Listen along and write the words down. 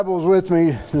Bibles with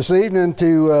me this evening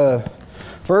to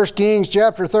 1 Kings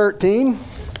chapter 13.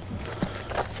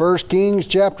 1 Kings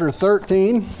chapter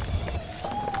 13.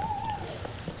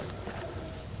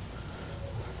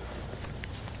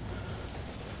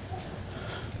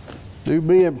 Do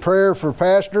be in prayer for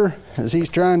Pastor as he's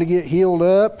trying to get healed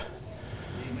up.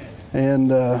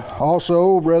 And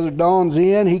also, Brother Don's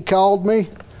in. He called me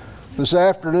this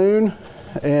afternoon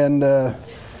and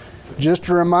just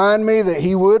to remind me that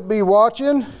he would be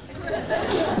watching.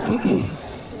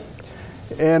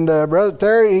 And Brother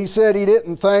Terry, he said he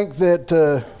didn't think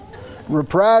that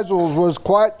reprisals was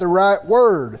quite the right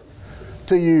word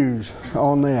to use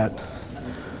on that.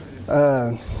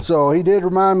 So he did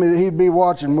remind me that he'd be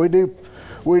watching. We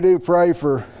do pray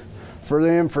for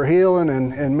them for healing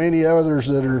and many others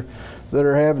that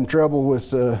are having trouble with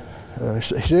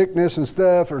sickness and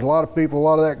stuff. There's a lot of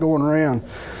that going around.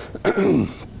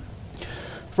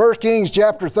 1 Kings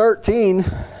chapter 13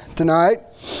 tonight.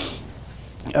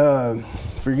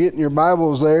 If you're getting your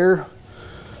Bibles there,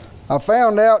 I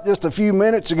found out just a few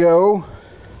minutes ago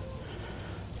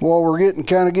while we're getting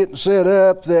set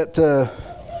up that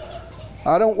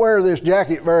I don't wear this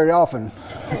jacket very often.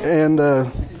 And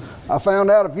I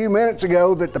found out a few minutes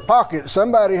ago that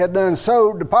somebody had done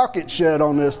sewed the pocket shut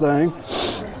on this thing.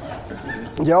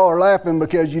 Y'all are laughing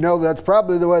because you know that's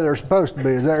probably the way they're supposed to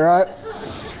be. Is that right?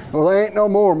 Well, they ain't no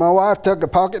more. My wife took a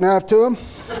pocket knife to them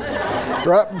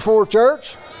right before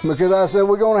church because I said,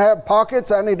 we're going to have pockets.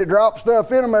 I need to drop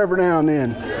stuff in them every now and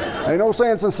then. Ain't no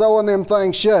sense in sewing them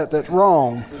things shut. That's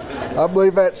wrong. I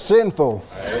believe that's sinful.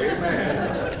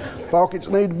 Amen. Pockets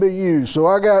need to be used. So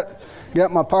I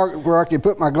got my pocket where I could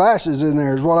put my glasses in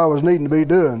there is what I was needing to be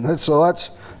doing. That's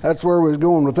where we was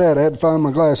going with that. I had to find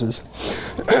my glasses.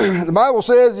 The Bible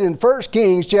says in 1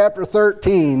 Kings chapter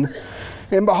 13,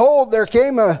 and behold, there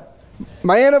came a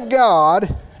man of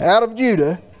God out of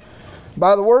Judah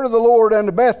by the word of the Lord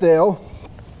unto Bethel,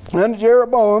 unto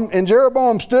Jeroboam. And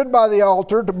Jeroboam stood by the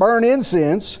altar to burn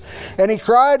incense. And he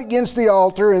cried against the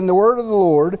altar in the word of the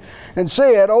Lord, and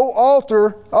said, O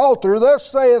altar,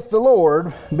 thus saith the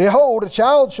Lord, behold, a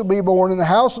child shall be born in the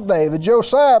house of David,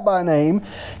 Josiah by name,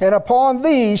 and upon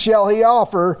thee shall he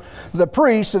offer the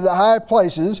priests of the high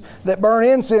places that burn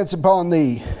incense upon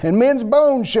thee, and men's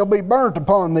bones shall be burnt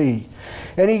upon thee.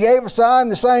 And he gave a sign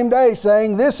the same day,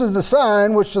 saying, This is the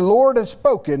sign which the Lord hath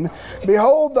spoken.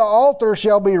 Behold, the altar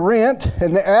shall be rent,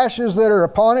 and the ashes that are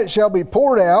upon it shall be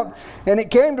poured out. And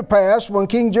it came to pass, when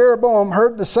King Jeroboam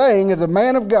heard the saying of the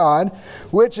man of God,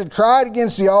 which had cried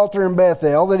against the altar in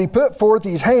Bethel, that he put forth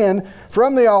his hand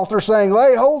from the altar, saying,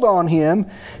 Lay hold on him.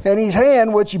 And his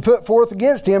hand, which he put forth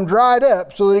against him, dried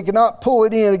up, so that he could not pull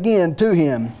it in again to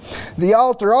him. The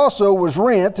altar also was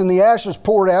rent, and the ashes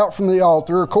poured out from the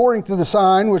altar, according to the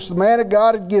sign which the man of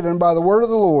God had given by the word of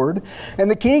the Lord. And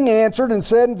the king answered and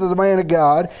said unto the man of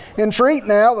God, Entreat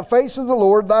now the face of the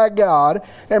Lord thy God,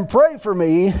 and pray for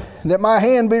me, that my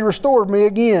hand be restored me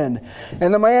again.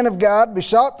 And the man of God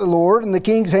besought the Lord, and the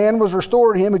king's hand was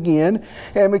restored him again,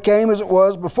 and became as it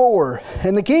was before.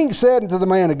 And the king said unto the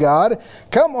man of God,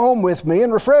 Come home with me,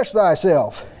 and refresh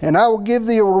thyself, and I will give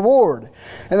thee a reward.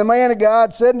 And the man of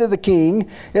God said unto the king,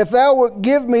 If thou wilt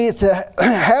give me to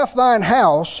half thine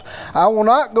house, I will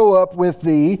not go up with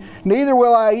thee, neither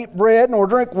will I eat bread nor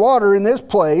drink water in this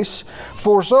place.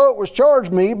 For so it was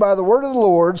charged me by the word of the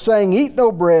Lord, saying, Eat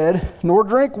no bread, nor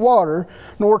drink water,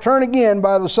 nor turn again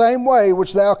by the same way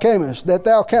which thou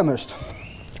camest.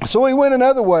 So he went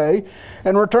another way,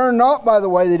 and returned not by the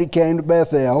way that he came to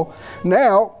Bethel.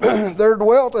 Now there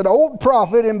dwelt an old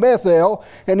prophet in Bethel,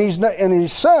 and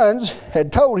his sons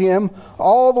had told him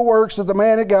all the works that the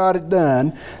man of God had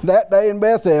done that day in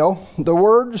Bethel, the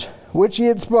words which he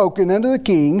had spoken unto the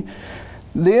king.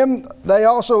 Them they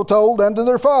also told unto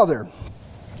their father.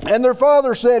 And their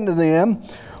father said unto them,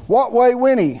 What way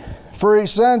went he? For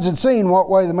his sons had seen what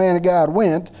way the man of God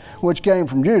went, which came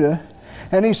from Judah.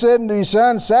 And he said unto his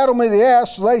sons, Saddle me the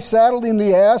ass. So they saddled him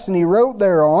the ass, and he rode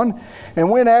thereon, and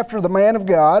went after the man of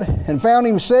God, and found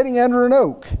him sitting under an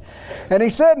oak. And he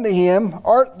said unto him,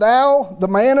 Art thou the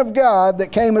man of God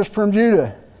that camest from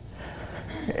Judah?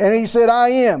 And he said, I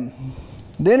am.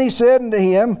 Then he said unto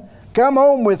him, Come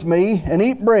home with me, and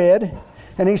eat bread.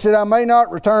 And he said, I may not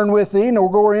return with thee,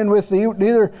 nor go in with thee,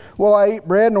 neither will I eat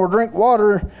bread, nor drink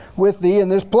water with thee in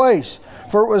this place.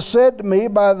 For it was said to me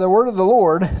by the word of the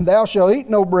Lord, Thou shalt eat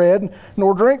no bread,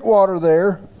 nor drink water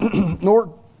there,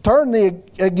 nor turn thee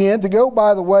again to go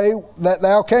by the way that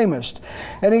thou camest.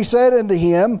 And he said unto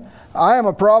him, I am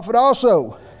a prophet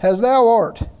also, as thou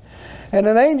art. And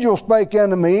an angel spake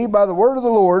unto me by the word of the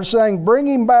Lord, saying, Bring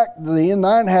him back to thee in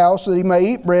thine house, that he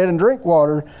may eat bread and drink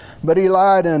water. But he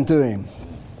lied unto him.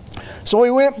 So he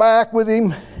went back with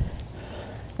him,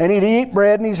 and he'd eat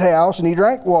bread in his house, and he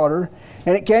drank water.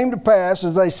 And it came to pass,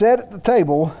 as they sat at the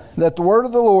table, that the word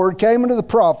of the Lord came unto the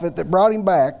prophet that brought him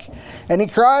back. And he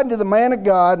cried unto the man of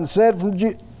God, and said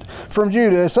from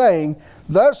Judah, saying,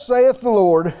 Thus saith the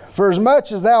Lord, for as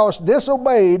much as thou hast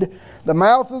disobeyed the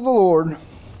mouth of the Lord,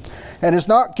 and hast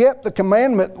not kept the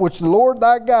commandment which the Lord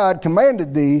thy God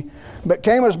commanded thee, but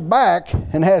camest back,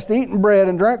 and hast eaten bread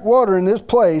and drank water in this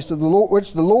place of the Lord,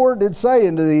 which the Lord did say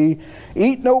unto thee,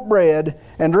 Eat no bread,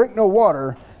 and drink no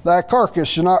water, thy carcass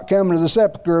shall not come into the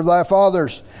sepulchre of thy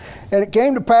fathers. And it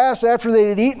came to pass, after they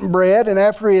had eaten bread, and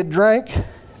after he had drank,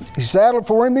 he saddled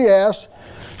for him the ass,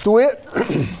 to wit,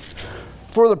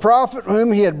 for the prophet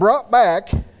whom he had brought back.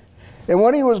 And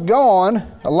when he was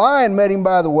gone, a lion met him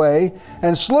by the way,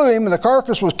 and slew him, and the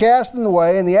carcass was cast in the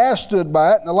way, and the ass stood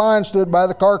by it, and the lion stood by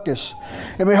the carcass.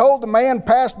 And behold, the man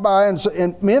passed by,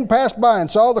 and men passed by, and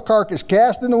saw the carcass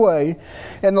cast in the way,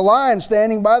 and the lion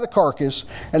standing by the carcass.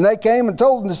 And they came and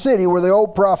told in the city where the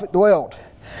old prophet dwelt.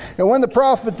 And when the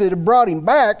prophet that had brought him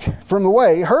back from the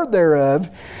way heard thereof,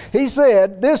 he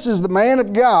said, This is the man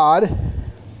of God.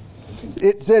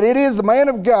 It said, It is the man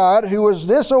of God who was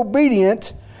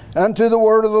disobedient unto the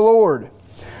word of the Lord.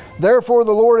 Therefore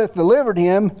the Lord hath delivered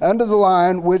him unto the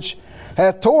lion, which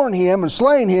hath torn him and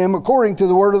slain him according to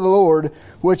the word of the Lord,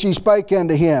 which he spake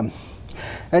unto him.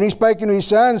 And he spake unto his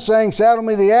son, saying, Saddle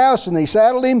me the ass. And they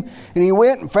saddled him, and he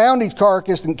went and found his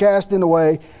carcass, and cast it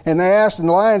away. And the ass and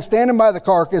the lion standing by the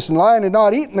carcass, and the lion had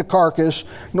not eaten the carcass,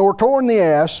 nor torn the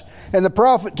ass. And the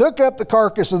prophet took up the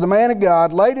carcass of the man of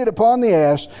God, laid it upon the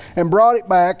ass, and brought it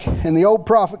back. And the old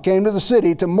prophet came to the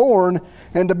city to mourn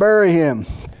and to bury him.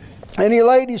 And he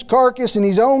laid his carcass in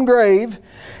his own grave,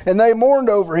 and they mourned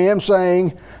over him,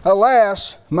 saying,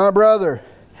 Alas, my brother.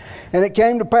 And it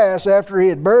came to pass, after he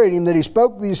had buried him, that he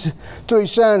spoke to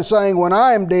his son, saying, When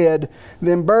I am dead,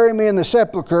 then bury me in the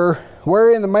sepulchre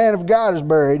wherein the man of God is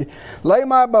buried. Lay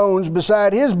my bones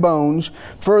beside his bones,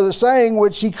 for the saying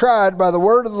which he cried by the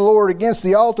word of the Lord against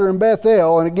the altar in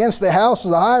Bethel, and against the house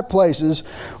of the high places,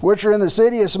 which are in the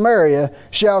city of Samaria,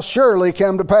 shall surely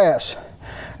come to pass.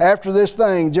 After this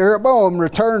thing, Jeroboam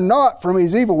returned not from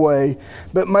his evil way,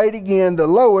 but made again the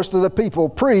lowest of the people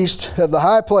priest of the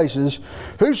high places.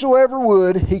 Whosoever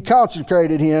would, he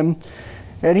consecrated him,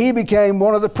 and he became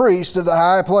one of the priests of the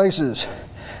high places.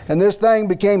 And this thing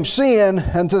became sin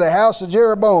unto the house of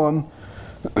Jeroboam,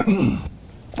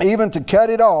 even to cut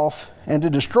it off and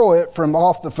to destroy it from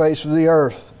off the face of the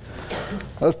earth.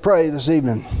 Let's pray this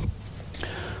evening.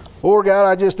 Lord God,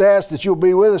 I just ask that you'll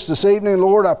be with us this evening.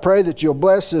 Lord, I pray that you'll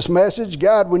bless this message.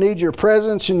 God, we need your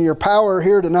presence and your power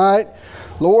here tonight.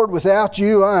 Lord, without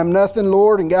you, I am nothing,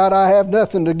 Lord. And God, I have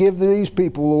nothing to give to these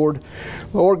people, Lord.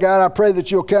 Lord God, I pray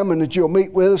that you'll come and that you'll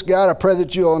meet with us. God, I pray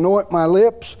that you'll anoint my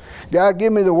lips. God,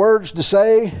 give me the words to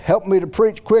say. Help me to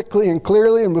preach quickly and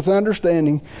clearly and with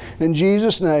understanding. In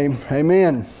Jesus' name,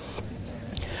 amen.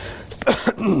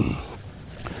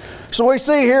 So we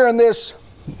see here in this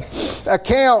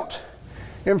account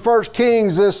in 1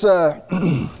 Kings this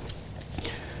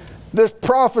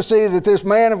prophecy that this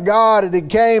man of God had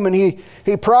came and he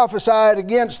prophesied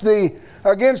against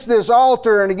this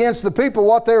altar and against the people,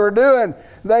 what they were doing.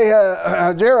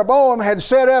 Jeroboam had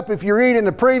set up, if you read in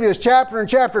the previous chapter, in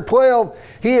chapter 12,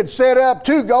 he had set up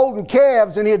 2 golden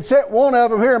calves, and he had set one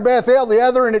of them here in Bethel, the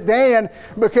other in Dan,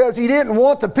 because he didn't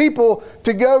want the people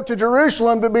to go to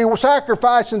Jerusalem to be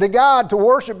sacrificing to God, to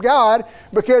worship God,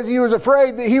 because he was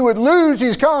afraid that he would lose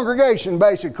his congregation,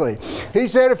 basically. He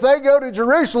said if they go to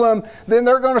Jerusalem, then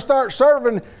they're going to start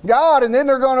serving God, and then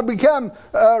they're going to become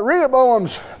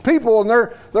Rehoboam's people, and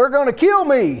they're going to kill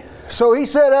me. So he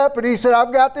set up and he said,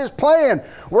 I've got this plan.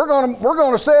 We're going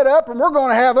to set up and we're going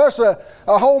to have us a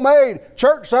homemade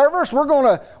church service. We're going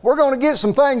to get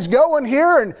some things going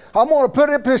here, and I'm going to put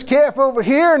up this calf over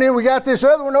here, and then we got this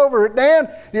other one over at Dan.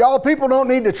 Y'all people don't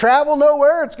need to travel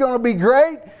nowhere. It's going to be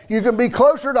great. You can be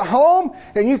closer to home,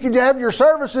 and you can have your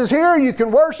services here. You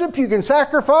can worship, you can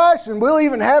sacrifice, and we'll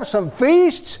even have some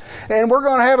feasts, and we're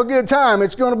going to have a good time.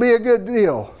 It's going to be a good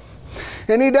deal.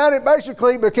 And he done it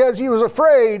basically because he was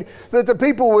afraid that the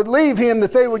people would leave him,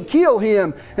 that they would kill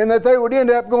him, and that they would end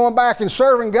up going back and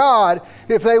serving God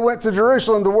if they went to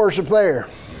Jerusalem to worship there.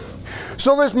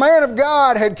 So this man of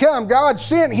God had come. God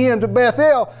sent him to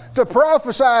Bethel to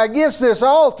prophesy against this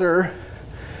altar.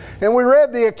 And we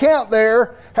read the account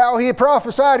there how he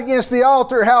prophesied against the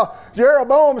altar, how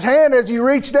Jeroboam's hand as he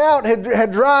reached out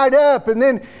had dried up. And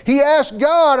then he asked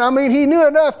God, I mean, he knew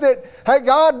enough that, hey,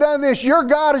 God done this. Your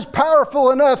God is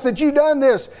powerful enough that you done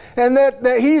this. And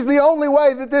that He's the only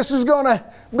way that this is going to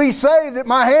be saved, that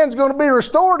my hand's going to be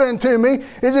restored unto me,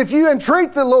 is if you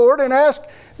entreat the Lord and ask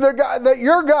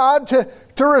your God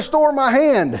to restore my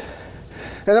hand.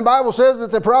 And the Bible says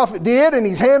that the prophet did, and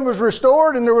his hand was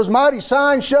restored, and there was mighty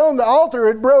signs shown. The altar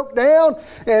had broke down,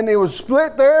 and it was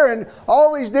split there, and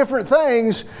all these different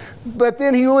things. But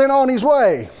then he went on his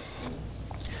way.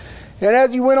 And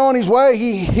as he went on his way,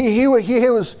 he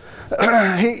was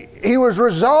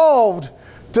resolved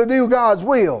to do God's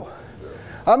will.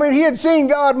 I mean, he had seen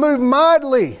God move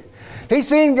mightily. He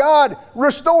seen God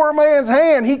restore a man's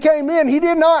hand. He came in. He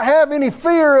did not have any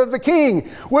fear of the king,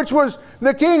 which was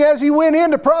the king, as he went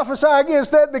in to prophesy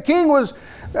against that, the king was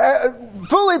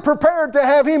fully prepared to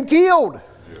have him killed.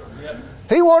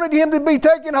 He wanted him to be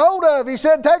taken hold of. He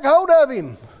said, take hold of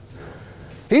him.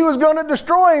 He was going to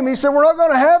destroy him. He said, we're not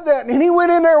going to have that. And he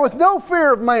went in there with no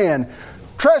fear of man,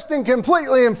 trusting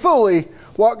completely and fully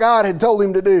what God had told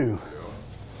him to do.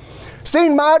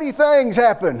 Seen mighty things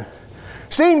happen.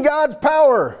 Seen God's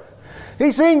power.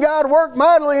 He's seen God work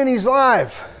mightily in his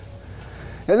life.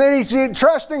 And then he said,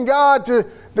 trusting God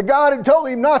the God had told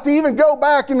him not to even go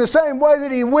back in the same way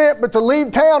that he went, but to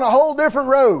leave town a whole different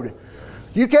road.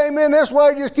 You came in this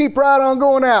way, just keep right on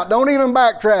going out. Don't even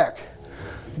backtrack.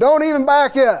 Don't even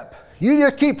back up. You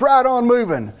just keep right on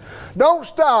moving. Don't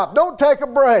stop. Don't take a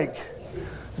break.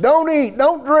 Don't eat.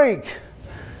 Don't drink.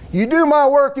 You do my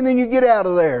work and then you get out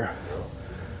of there.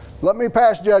 Let me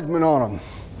pass judgment on them.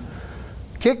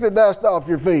 Kick the dust off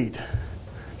your feet.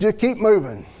 Just keep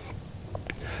moving.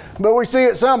 But we see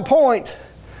at some point,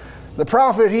 the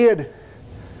prophet,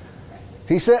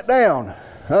 he sat down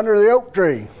under the oak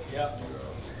tree. Yep.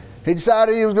 He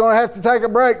decided he was going to have to take a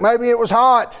break. Maybe it was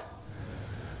hot.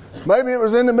 Maybe it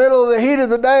was in the middle of the heat of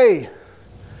the day.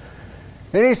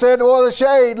 And he said, well, the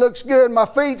shade looks good. My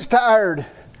feet's tired.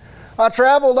 I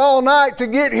traveled all night to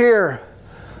get here.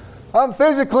 I'm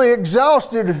physically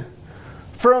exhausted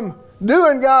from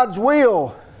doing God's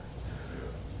will.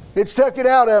 It's took it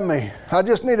out of me. I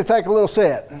just need to take a little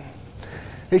set.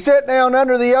 He sat down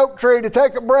under the oak tree to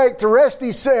take a break, to rest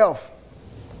himself.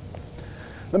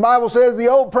 The Bible says the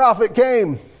old prophet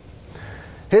came.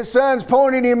 His sons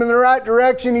pointed him in the right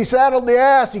direction. He saddled the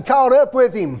ass. He caught up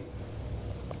with him.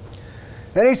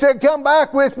 And he said, come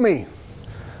back with me.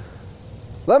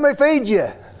 Let me feed you.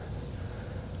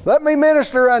 Let me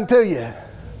minister unto you.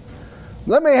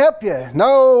 Let me help you.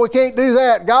 No, we can't do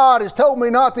that. God has told me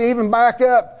not to even back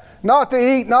up, not to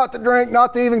eat, not to drink,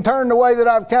 not to even turn the way that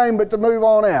I've came, but to move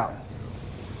on out.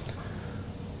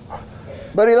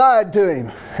 But he lied to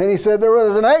him. And he said, there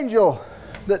was an angel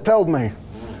that told me.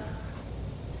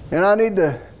 And I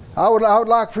would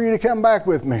like for you to come back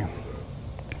with me.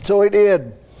 So he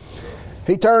did.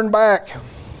 He turned back.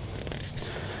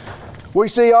 We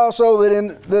see also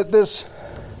that this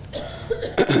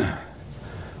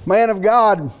man of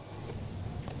God,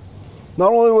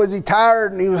 not only was he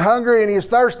tired and he was hungry and he was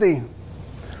thirsty,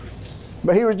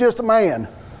 but he was just a man,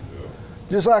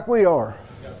 just like we are.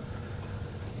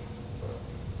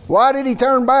 Why did he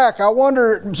turn back? I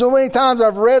wonder, so many times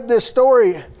I've read this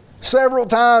story several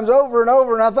times over and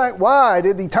over, and I think, why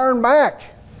did he turn back?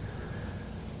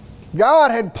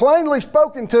 God had plainly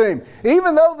spoken to him.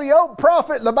 Even though the old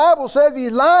prophet, the Bible says he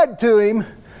lied to him,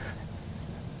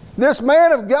 this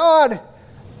man of God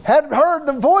had heard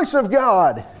the voice of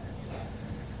God.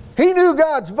 He knew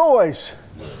God's voice.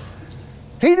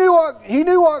 He knew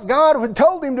what God had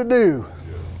told him to do.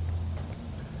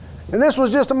 And this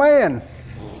was just a man.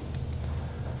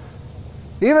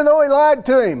 Even though he lied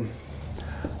to him,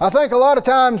 I think a lot of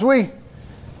times we're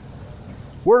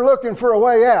looking for a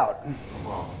way out.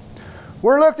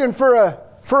 We're looking for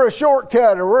a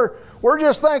shortcut, or we're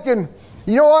just thinking,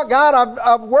 you know what, God,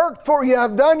 I've worked for you,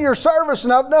 I've done your service,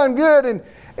 and I've done good, and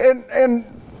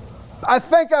I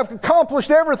think I've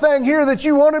accomplished everything here that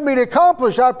you wanted me to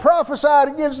accomplish. I prophesied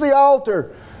against the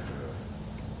altar.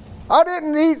 I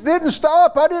didn't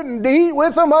stop. I didn't eat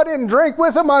with them. I didn't drink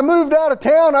with them. I moved out of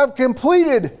town. I've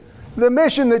completed the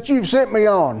mission that you've sent me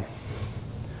on.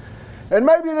 And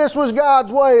maybe this was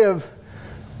God's way of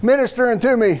ministering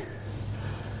to me,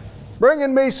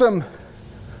 bringing me some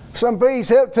peace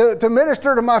to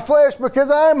minister to my flesh,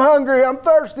 because I'm hungry, I'm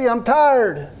thirsty, I'm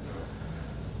tired.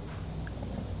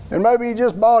 And maybe he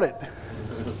just bought it.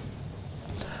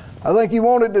 I think he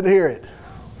wanted to hear it.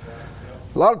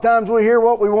 A lot of times we hear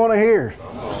what we want to hear.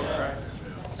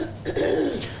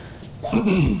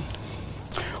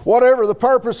 whatever the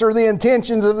purpose or the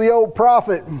intentions of the old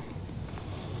prophet,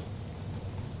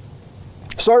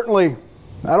 certainly,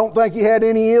 I don't think he had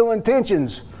any ill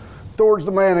intentions towards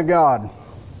the man of God.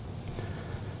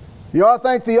 I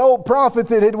think the old prophet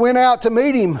that had went out to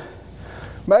meet him,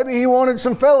 maybe he wanted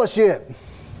some fellowship.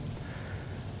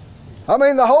 I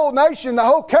mean, the whole nation, the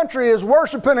whole country is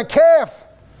worshiping a calf.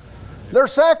 They're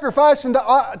sacrificing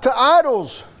to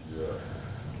idols. Yeah.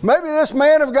 Maybe this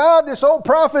man of God, this old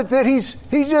prophet, that he's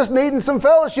just needing some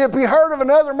fellowship. He heard of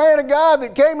another man of God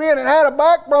that came in and had a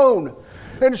backbone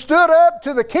and stood up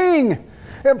to the king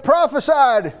and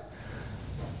prophesied.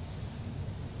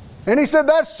 And he said,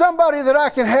 that's somebody that I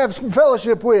can have some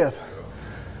fellowship with.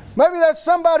 Maybe that's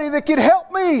somebody that could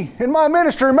help me in my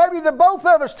ministry. Maybe the both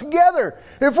of us together,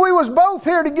 if we was both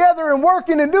here together and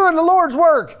working and doing the Lord's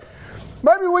work,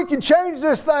 maybe we could change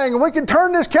this thing and we could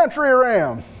turn this country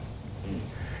around.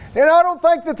 And I don't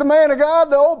think that the man of God,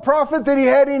 the old prophet, that he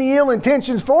had any ill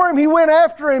intentions for him. He went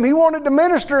after him. He wanted to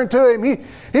minister to him.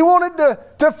 He wanted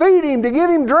to feed him, to give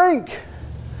him drink,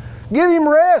 give him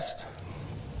rest.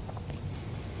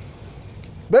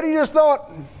 But he just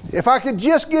thought, if I could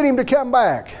just get him to come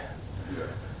back.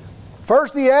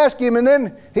 First he asked him, and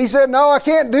then he said, no, I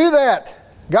can't do that.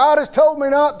 God has told me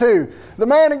not to. The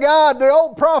man of God, the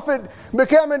old prophet,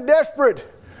 becoming desperate,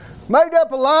 made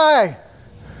up a lie.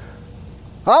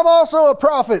 I'm also a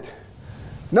prophet,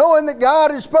 knowing that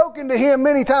God has spoken to him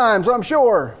many times, I'm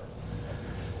sure.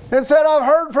 And said, I've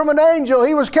heard from an angel.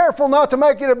 He was careful not to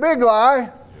make it a big lie.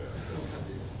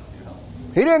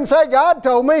 He didn't say God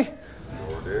told me.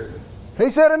 He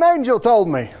said an angel told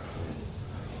me.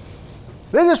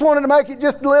 They just wanted to make it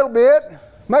just a little bit,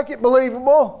 make it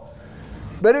believable.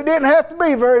 But it didn't have to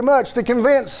be very much to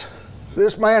convince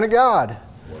this man of God.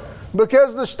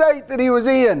 Because the state that he was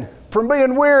in, from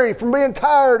being weary, from being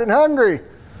tired and hungry.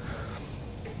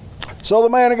 So the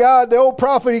man of God, the old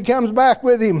prophet, he comes back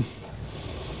with him.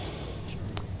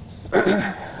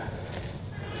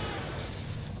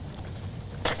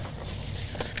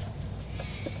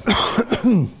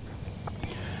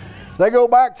 They go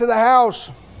back to the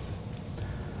house.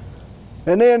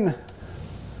 And then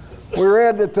we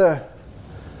read that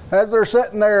as they're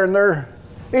sitting there and they're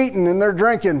eating and they're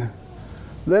drinking,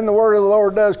 then the word of the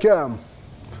Lord does come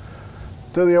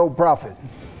to the old prophet.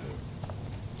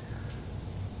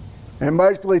 And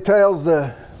basically tells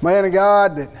the man of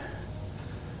God that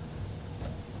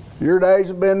your days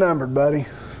have been numbered, buddy.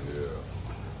 Yeah.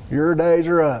 Your days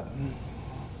are up.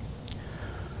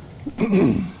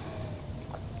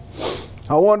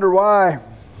 I wonder why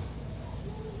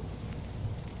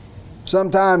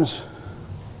sometimes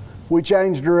we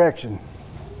change direction.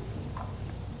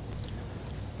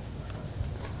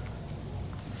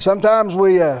 Sometimes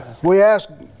we ask,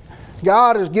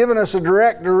 God has given us a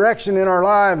direct direction in our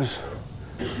lives.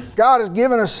 God has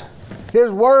given us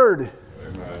His Word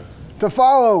to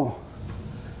follow.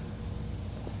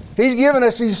 He's given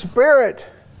us His Spirit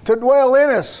to dwell in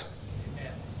us.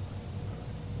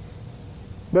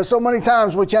 But so many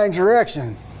times we change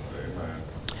direction. Amen.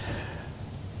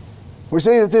 We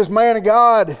see that this man of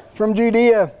God from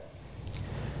Judea,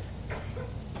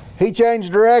 he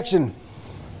changed direction.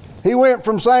 He went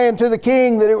from saying to the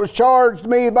king that it was charged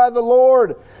me by the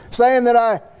Lord, saying that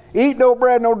I eat no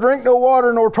bread, nor drink no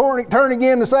water, nor turn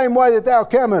again the same way that thou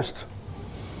comest.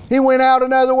 He went out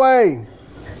another way,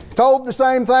 told the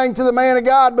same thing to the man of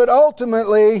God, but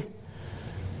ultimately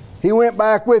he went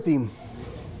back with him.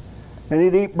 And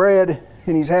he'd eat bread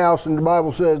in his house, and the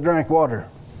Bible says drank water.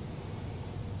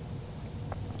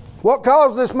 What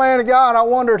caused this man of God, I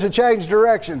wonder, to change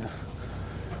direction?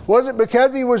 Was it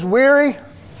because he was weary?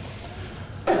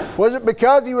 Was it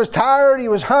because he was tired, he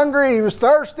was hungry, he was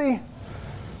thirsty?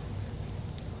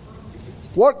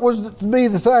 What was to be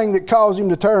the thing that caused him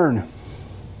to turn?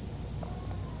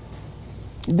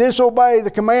 Disobey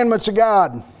the commandments of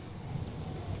God.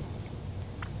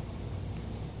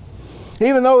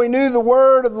 Even though he knew the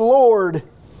word of the Lord,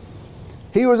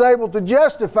 he was able to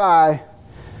justify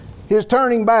his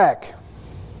turning back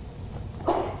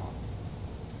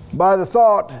by the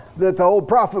thought that the old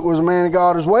prophet was a man of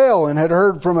God as well and had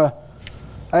heard from an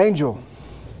angel.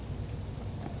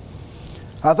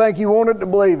 I think he wanted to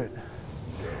believe it.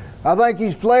 I think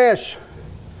his flesh,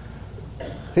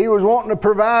 he was wanting to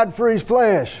provide for his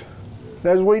flesh,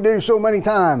 as we do so many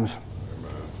times.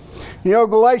 You know,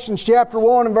 Galatians chapter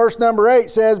 1 and verse number 8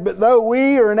 says, but though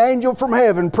we or an angel from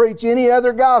heaven preach any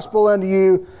other gospel unto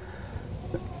you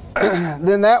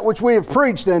than that which we have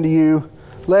preached unto you,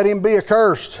 let him be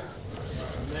accursed.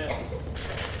 Amen.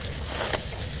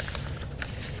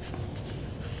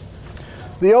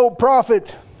 The old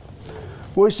prophet,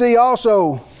 we see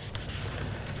also,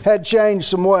 had changed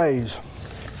some ways.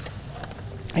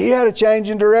 He had a change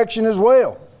in direction as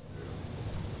well.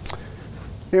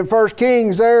 In 1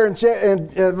 Kings there in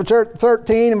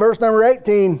 13 and verse number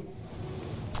 18,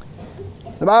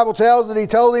 the Bible tells that he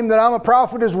told him that I'm a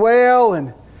prophet as well,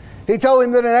 and he told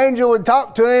him that an angel had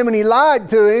talked to him and he lied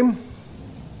to him.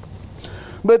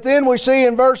 But then we see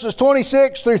in verses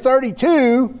 26 through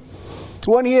 32,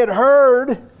 when he had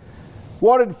heard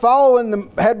what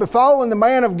had befallen the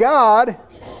man of God,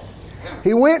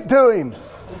 he went to him.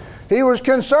 He was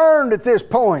concerned at this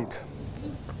point.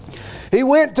 He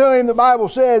went to him, the Bible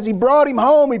says. He brought him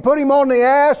home. He put him on the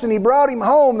ass and he brought him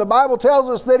home. The Bible tells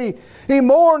us that he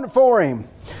mourned for him.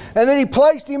 And then he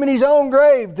placed him in his own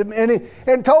grave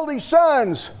and told his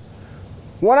sons,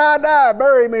 when I die,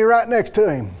 bury me right next to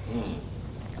him.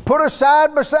 Put us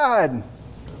side by side.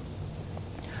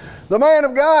 The man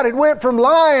of God had went from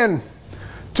lying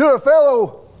to a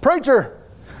fellow preacher.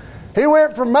 He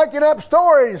went from making up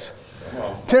stories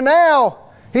to now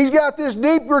he's got this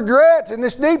deep regret and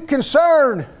this deep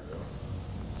concern.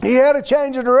 He had a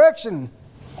change of direction.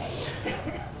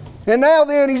 And now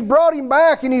then he's brought him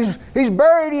back and he's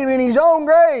buried him in his own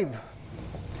grave.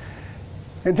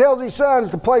 And tells his sons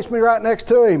to place me right next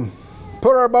to him.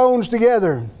 Put our bones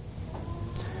together.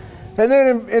 And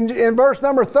then in verse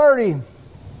number 30,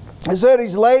 it said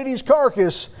he's laid his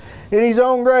carcass in his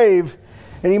own grave.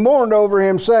 And he mourned over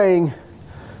him, saying,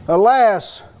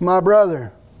 Alas, my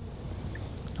brother.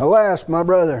 Alas, my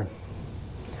brother.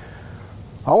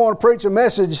 I want to preach a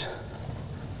message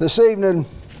this evening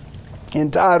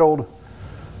entitled,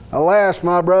 Alas,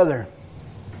 my brother.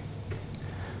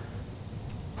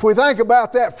 If we think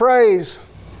about that phrase,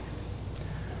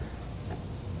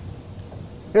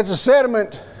 it's a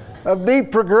sentiment of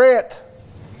deep regret,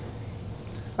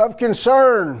 of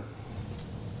concern,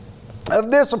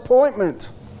 of disappointment,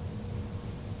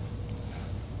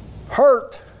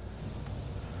 hurt.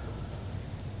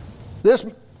 This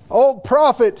old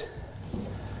prophet,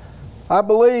 I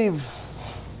believe,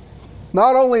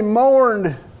 not only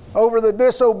mourned over the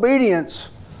disobedience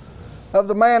of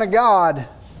the man of God,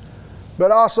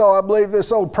 but also I believe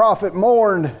this old prophet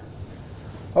mourned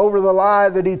over the lie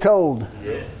that he told.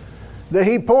 Yeah. That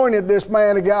he pointed this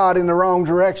man of God in the wrong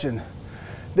direction.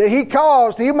 That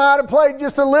he might have played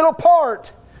just a little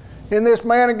part in this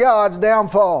man of God's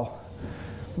downfall.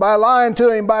 By lying to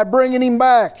him, by bringing him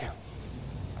back.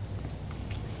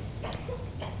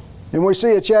 And we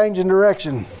see a change in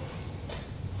direction.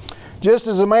 Just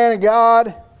as the man of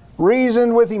God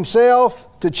reasoned with himself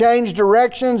to change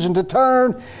directions and to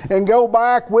turn and go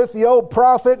back with the old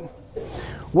prophet,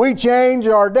 we change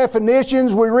our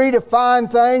definitions, we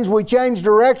redefine things, we change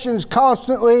directions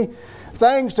constantly,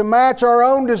 things to match our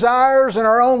own desires and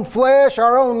our own flesh,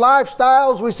 our own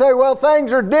lifestyles. We say, well,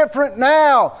 things are different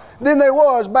now than they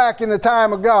was back in the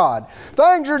time of God.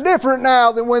 Things are different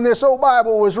now than when this old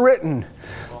Bible was written.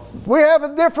 We have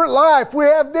a different life. We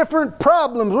have different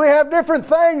problems. We have different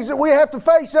things that we have to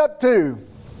face up to.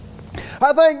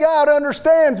 I think God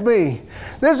understands me.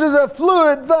 This is a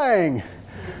fluid thing.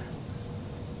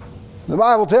 The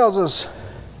Bible tells us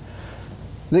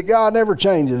that God never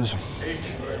changes.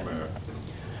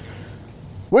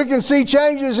 We can see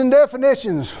changes in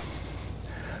definitions.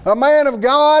 A man of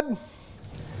God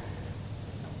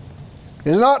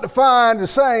is not defined the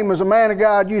same as a man of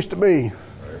God used to be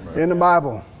in the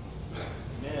Bible.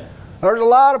 There's a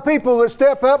lot of people that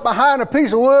step up behind a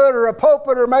piece of wood or a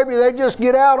pulpit, or maybe they just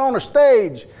get out on a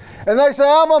stage and they say,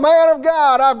 I'm a man of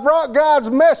God. I've brought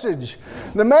God's message.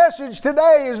 The message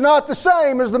today is not the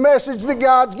same as the message that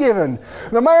God's given.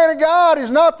 The man of God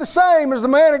is not the same as the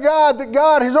man of God that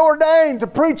God has ordained to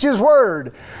preach His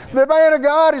Word. The man of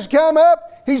God has come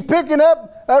up, he's picking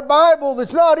up a Bible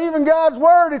that's not even God's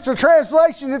Word. It's a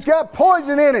translation that's got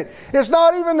poison in it. It's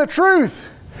not even the truth.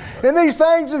 And these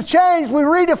things have changed. We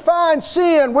redefine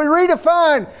sin. We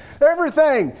redefine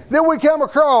everything that we come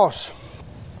across.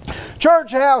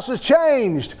 Church house has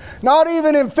changed. Not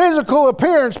even in physical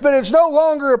appearance, but it's no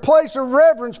longer a place of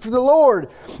reverence for the Lord,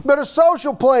 but a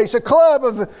social place, a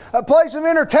club, a place of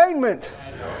entertainment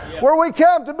where we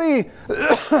come to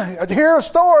to hear a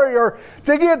story or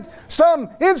to get some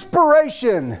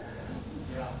inspiration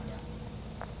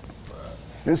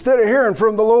instead of hearing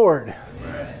from the Lord.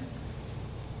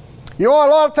 You know, a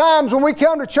lot of times when we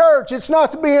come to church, it's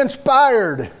not to be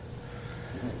inspired.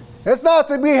 It's not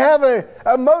to have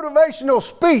a motivational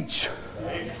speech.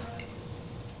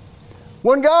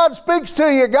 When God speaks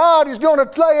to you, God is going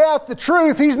to lay out the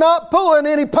truth. He's not pulling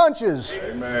any punches.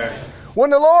 Amen.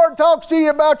 When the Lord talks to you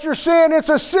about your sin, it's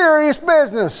a serious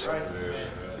business.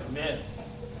 Amen.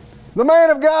 The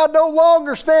man of God no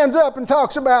longer stands up and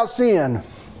talks about sin.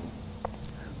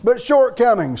 but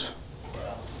shortcomings.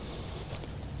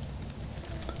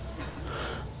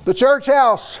 The church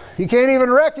house, you can't even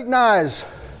recognize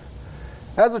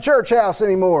as a church house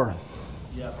anymore.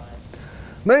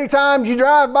 Many times you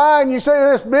drive by and you see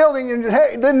this building and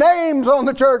hey, the names on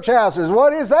the church houses.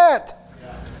 What is that?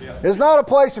 It's not a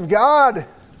place of God.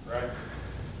 Right.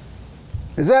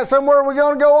 Is that somewhere we're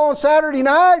going to go on Saturday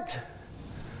night?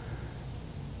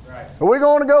 Right. Are we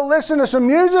going to go listen to some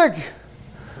music?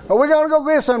 Are we going to go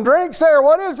get some drinks there?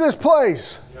 What is this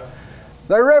place? Yeah.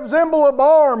 They resemble a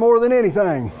bar more than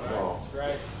anything.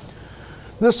 Right.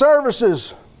 The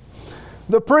services,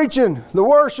 the preaching, the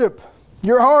worship.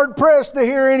 You're hard pressed to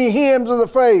hear any hymns of the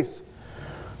faith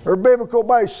or biblical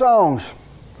based songs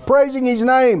praising His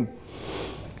name.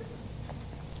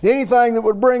 Anything that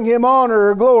would bring Him honor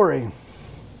or glory.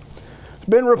 It's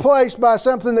been replaced by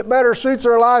something that better suits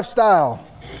our lifestyle.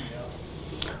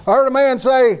 I heard a man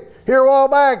say here a while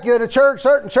back at a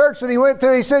certain church that he went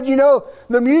to, he said, you know,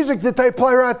 the music that they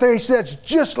play right there, he said, it's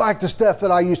just like the stuff that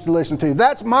I used to listen to.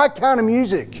 That's my kind of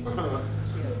music.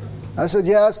 I said,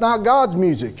 yeah, that's not God's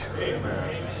music.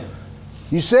 Amen.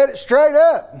 You said it straight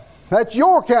up. That's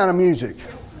your kind of music.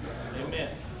 Amen.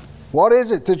 What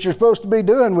is it that you're supposed to be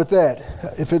doing with that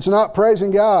if it's not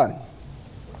praising God?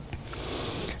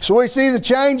 So we see the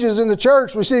changes in the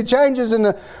church. We see changes in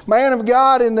the man of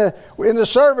God, in the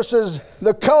services,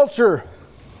 the culture.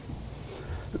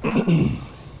 The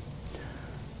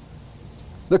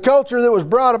culture that was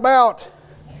brought about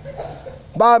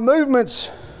by movements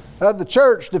of the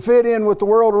church to fit in with the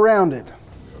world around it.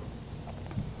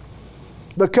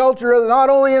 The culture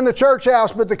not only in the church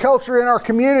house, but the culture in our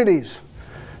communities,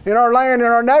 in our land, in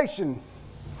our nation,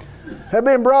 have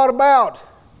been brought about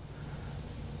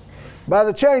by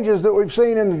the changes that we've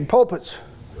seen in the pulpits,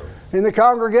 in the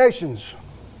congregations.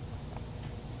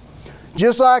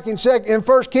 Just like in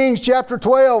 1 Kings chapter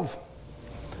 12,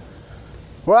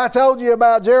 where I told you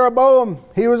about Jeroboam,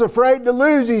 he was afraid to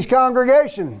lose his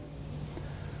congregation.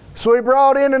 So he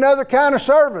brought in another kind of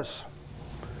service.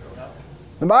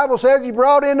 The Bible says he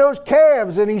brought in those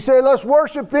calves and he said, let's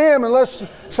worship them and let's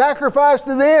sacrifice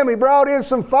to them. He brought in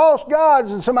some false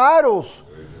gods and some idols.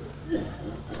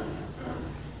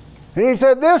 And he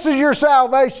said, this is your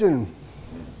salvation.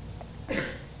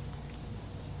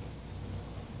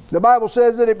 The Bible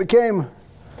says that it became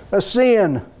a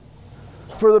sin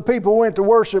for the people who went to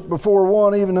worship before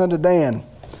one, even unto Dan,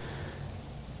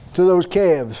 to those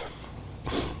calves.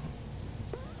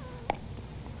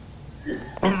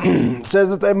 It says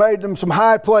that they made them some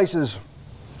high places,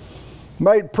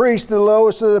 made priests the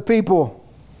lowest of the people,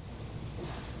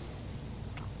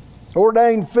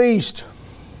 ordained feast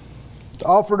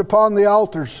offered upon the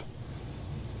altars.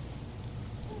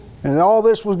 And all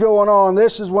this was going on.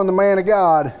 This is when the man of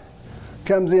God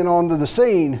comes in onto the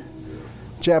scene,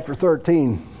 chapter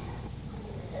 13.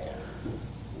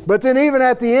 But then even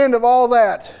at the end of all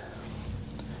that,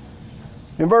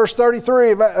 in verse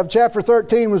 33 of chapter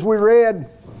 13, as we read,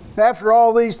 after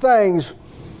all these things,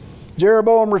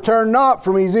 Jeroboam returned not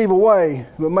from his evil way,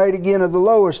 but made again of the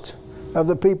lowest of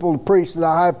the people the priests of the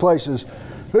high places.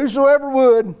 Whosoever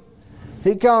would,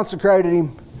 he consecrated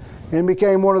him and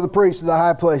became one of the priests of the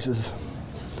high places.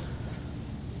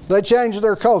 They changed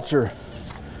their culture.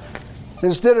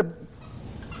 Instead of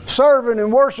serving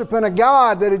and worshiping a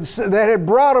God that had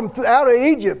brought them out of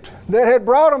Egypt, that had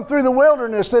brought them through the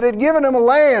wilderness, that had given them a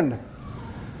land,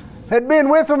 had been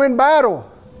with them in battle,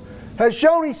 had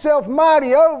shown Himself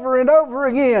mighty over and over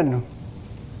again,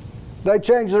 they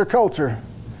changed their culture.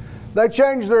 They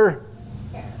changed their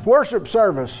worship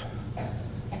service.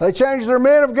 They changed their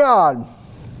men of God.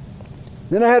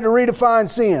 Then they had to redefine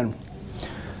sin.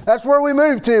 That's where we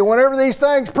move to. Whenever these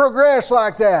things progress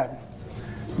like that,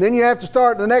 then you have to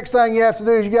start, the next thing you have to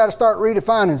do is you got to start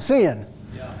redefining sin.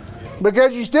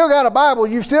 Because you still got a Bible,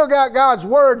 you still got God's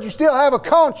Word, you still have a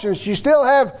conscience, you still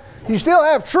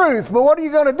have truth, but what are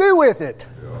you going to do with it?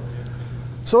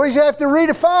 So you have to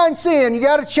redefine sin. You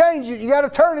got to change it. You got to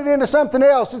turn it into something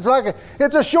else.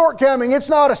 It's a shortcoming. It's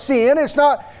not a sin. It's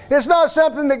not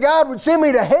something that God would send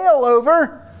me to hell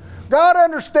over. God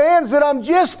understands that I'm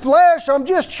just flesh. I'm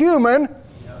just human.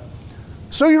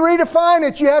 So you redefine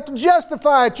it. You have to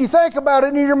justify it. You think about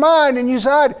it in your mind and you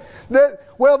decide that,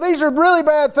 well, these are really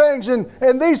bad things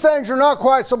and these things are not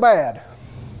quite so bad.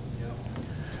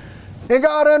 And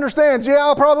God understands, yeah,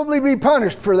 I'll probably be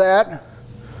punished for that.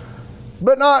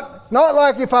 But not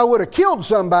like if I would have killed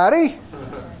somebody.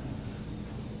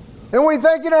 And we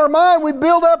think in our mind, we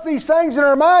build up these things in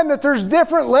our mind that there's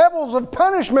different levels of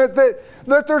punishment,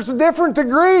 that there's different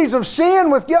degrees of sin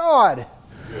with God.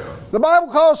 Yeah. The Bible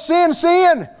calls sin,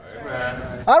 sin. Amen.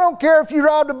 I don't care if you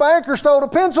robbed a bank or stole a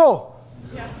pencil.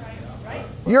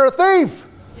 You're a thief.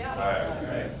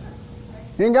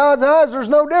 In God's eyes, there's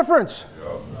no difference.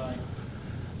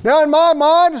 Now, in my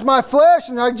mind, it's my flesh,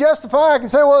 and I justify. I can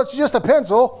say, well, it's just a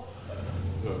pencil.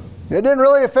 It didn't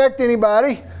really affect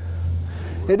anybody.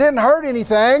 It didn't hurt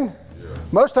anything.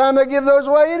 Most of the time, they give those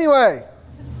away anyway.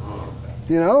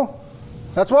 You know,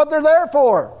 that's what they're there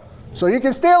for. So you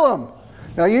can steal them.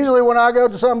 Now, usually when I go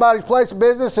to somebody's place of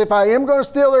business, if I am going to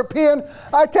steal their pen,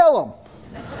 I tell them,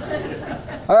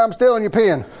 I'm stealing your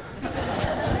pen.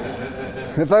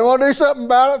 If they want to do something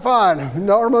about it, fine.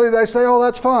 Normally they say, oh,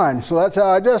 that's fine. So that's how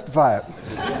I justify it.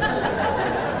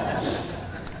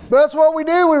 But that's what we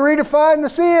do. We redefine the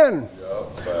sin.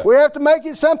 We have to make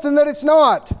it something that it's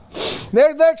not.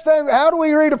 The next thing, how do we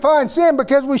redefine sin?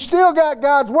 Because we still got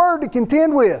God's Word to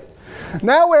contend with.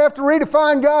 Now we have to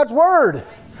redefine God's Word.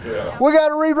 We got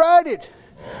to rewrite it.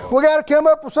 We got to come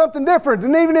up with something different.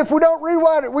 And even if we don't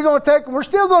rewrite it, we're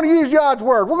still going to use God's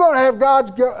Word. We're going to have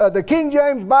the King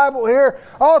James Bible here,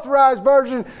 authorized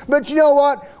version. But you know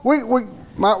what? We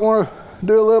might want to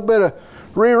do a little bit of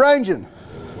rearranging.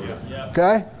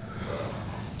 Okay?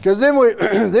 Because then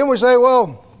we say,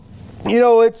 well, you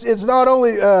know, it's not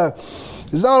only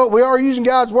we are using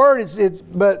God's Word,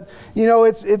 but you know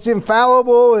it's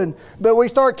infallible, but we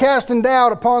start casting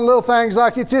doubt upon little things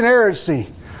like it's inerrancy.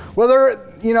 Well,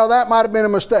 that might have been a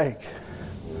mistake.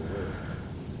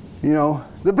 You know,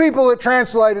 the people that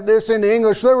translated this into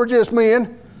English, they were just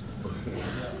men.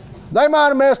 They might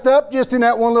have messed up just in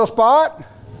that one little spot.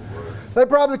 They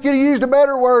probably could have used a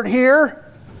better word here.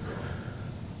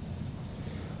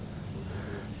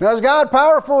 Now, is God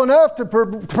powerful enough to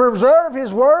preserve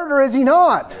His Word, or is He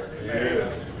not?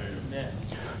 Amen.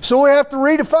 So we have to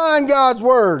redefine God's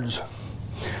words.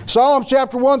 Psalms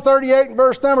chapter 138 and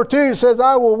verse number 2, it says,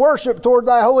 I will worship toward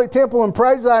thy holy temple and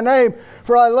praise thy name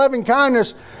for thy loving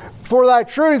kindness, for thy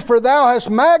truth, for thou hast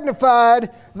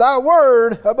magnified thy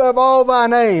word above all thy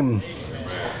name.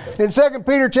 In 2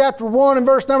 Peter chapter 1 and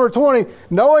verse number 20,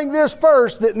 knowing this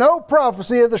first, that no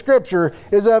prophecy of the Scripture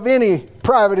is of any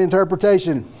private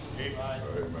interpretation. Amen.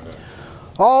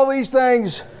 All these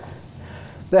things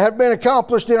that have been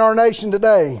accomplished in our nation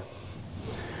today,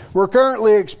 we're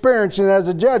currently experiencing as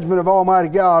a judgment of Almighty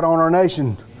God on our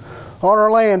nation, on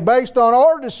our land, based on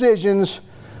our decisions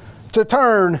to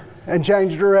turn and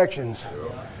change directions.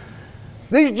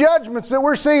 These judgments that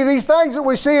we're seeing, these things that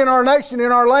we see in our nation,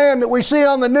 in our land, that we see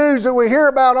on the news, that we hear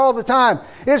about all the time,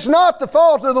 it's not the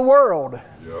fault of the world.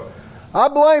 Yeah. I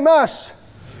blame us.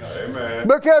 Amen.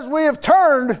 Because we have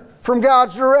turned from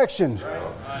God's direction.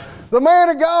 Right. The man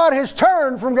of God has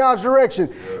turned from God's direction.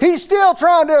 Yeah. He's still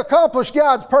trying to accomplish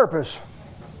God's purpose.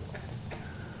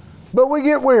 But we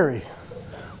get weary.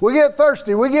 We get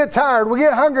thirsty. We get tired. We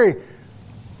get hungry.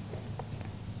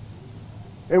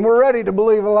 And we're ready to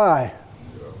believe a lie.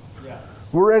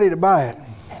 We're ready to buy it.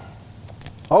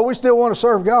 Oh, we still want to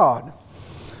serve God.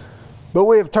 But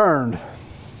we have turned.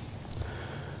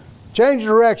 Change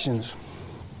directions.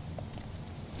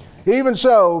 Even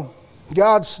so,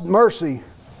 God's mercy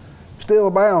still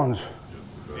abounds.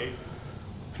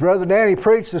 Brother Danny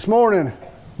preached this morning.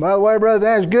 By the way, Brother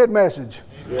Danny's good message.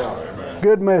 Yeah.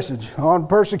 Good message on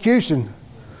persecution.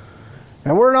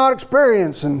 And we're not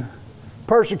experiencing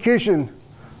persecution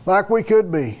like we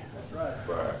could be.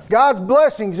 God's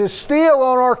blessings is still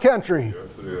on our country.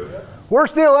 Yes, it is. We're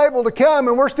still able to come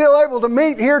and we're still able to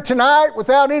meet here tonight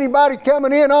without anybody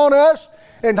coming in on us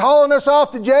and hauling us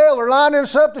off to jail or lining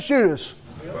us up to shoot us.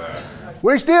 Yep.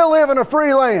 We still live in a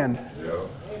free land. Yep.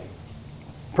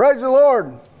 Praise the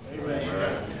Lord.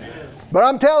 Amen. But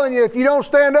I'm telling you, if you don't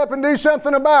stand up and do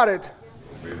something about it,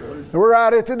 we're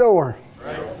right at the door.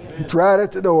 It's right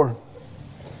at the door.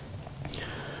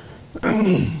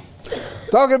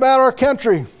 Talking about our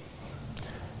country.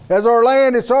 As our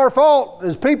land, it's our fault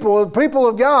as people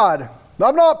of God.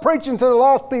 I'm not preaching to the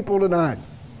lost people tonight.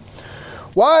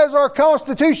 Why is our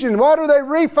Constitution, why do they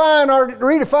redefine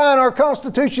our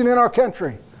Constitution in our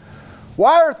country?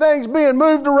 Why are things being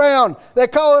moved around? They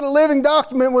call it a living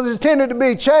document which is intended to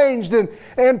be changed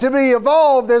and to be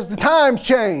evolved as the times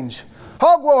change.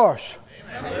 Hogwash.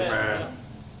 Amen.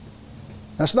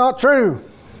 That's not true.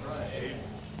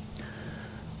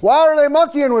 Why are they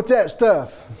monkeying with that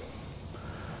stuff?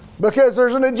 Because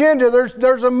there's an agenda,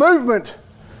 there's a movement.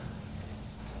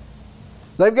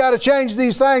 They've got to change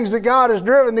these things that God has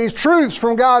driven, these truths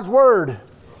from God's Word.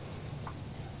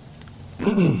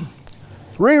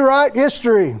 Rewrite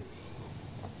history.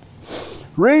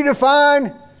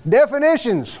 Redefine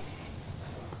definitions.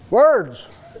 Words.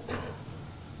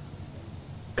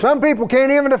 Some people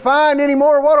can't even define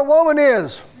anymore what a woman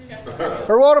is.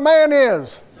 or what a man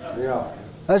is. Yeah.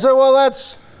 I said, well,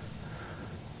 that's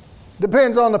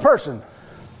depends on the person,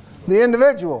 the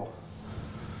individual.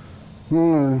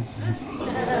 We'll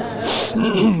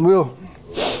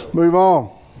move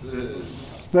on.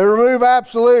 They remove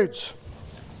absolutes.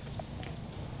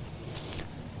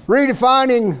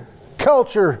 Redefining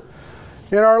culture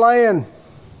in our land.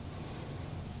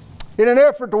 In an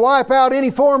effort to wipe out any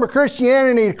form of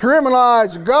Christianity, to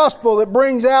criminalize the gospel that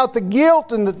brings out the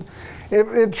guilt and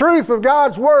the truth of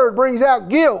God's Word brings out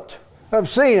guilt of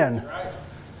sin.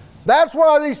 That's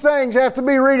why these things have to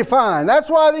be redefined. That's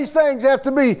why these things have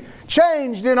to be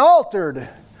changed and altered.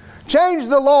 Change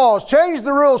the laws, change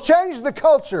the rules, change the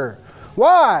culture.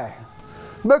 Why?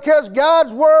 Because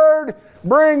God's Word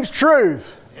brings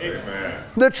truth. Amen.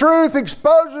 The truth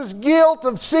exposes guilt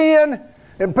of sin,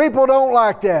 and people don't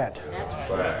like that.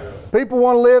 People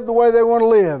want to live the way they want to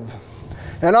live.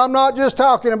 And I'm not just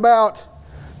talking about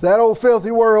that old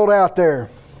filthy world out there.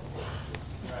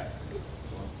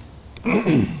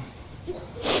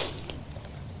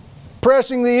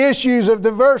 Pressing the issues of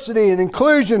diversity and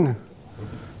inclusion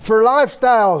for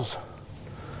lifestyles.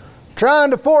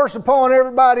 Trying to force upon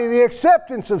everybody the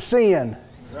acceptance of sin.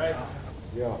 Right.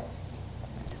 Yeah.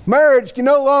 Marriage can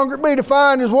no longer be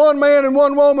defined as one man and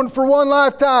one woman for one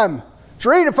lifetime. It's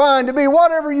redefined to be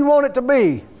whatever you want it to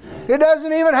be. It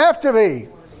doesn't even have to be.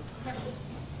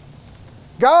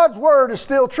 God's Word is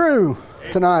still true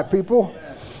tonight, people.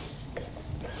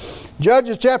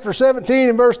 Judges chapter 17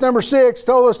 and verse number 6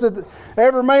 told us that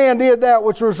every man did that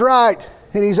which was right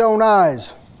in his own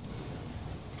eyes.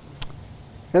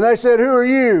 And they said, who are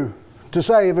you to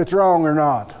say if it's wrong or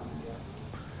not?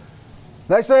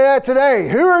 They say that today.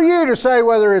 Who are you to say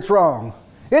whether it's wrong?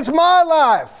 It's my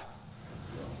life.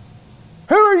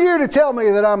 Who are you to tell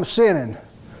me that I'm sinning?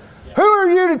 Who are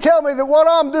you to tell me that what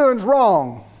I'm doing is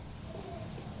wrong?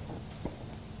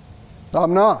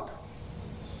 I'm not.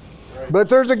 But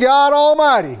there's a God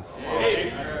Almighty.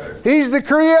 He's the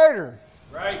Creator.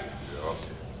 Right.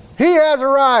 He has a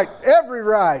right, every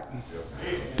right,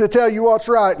 to tell you what's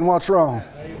right and what's wrong.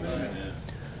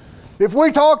 If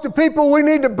we talk to people, we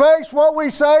need to base what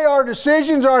we say, our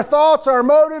decisions, our thoughts, our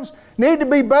motives, need to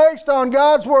be based on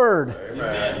God's Word.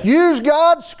 Amen. Use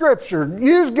God's Scripture.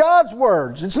 Use God's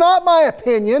words. It's not my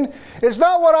opinion. It's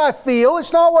not what I feel.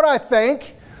 It's not what I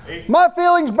think. My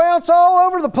feelings bounce all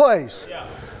over the place.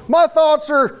 My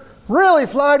thoughts are really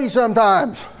flighty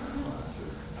sometimes.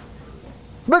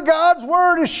 But God's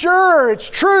Word is sure.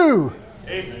 It's true.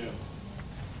 Amen.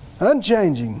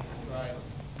 Unchanging.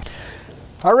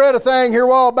 I read a thing here a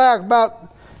while back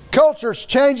about cultures,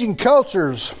 changing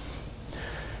cultures.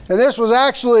 And this was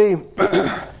actually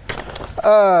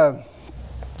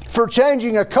for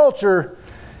changing a culture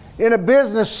in a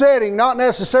business setting, not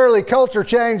necessarily culture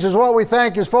change is what we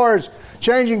think as far as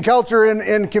changing culture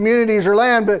in communities or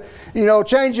land, but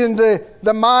changing the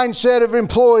mindset of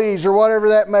employees or whatever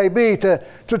that may be to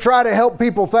try to help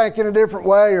people think in a different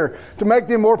way or to make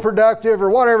them more productive or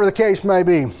whatever the case may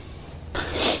be.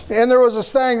 And there was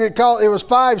this thing that it was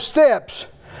 5 steps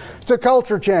to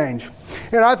culture change.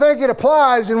 And I think it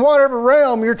applies in whatever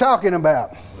realm you're talking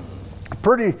about.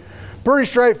 Pretty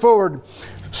straightforward.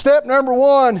 Step number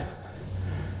 1,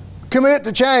 commit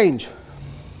to change.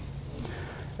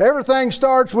 Everything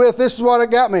starts with, this is what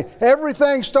it got me,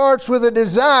 everything starts with a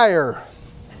desire.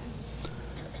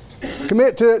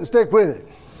 Commit to it and stick with it.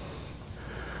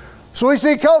 So we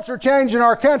see culture change in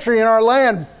our country, in our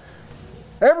land.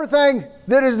 Everything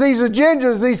that is these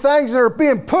agendas, these things that are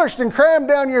being pushed and crammed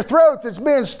down your throat that's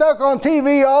being stuck on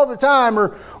TV all the time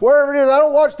or wherever it is. I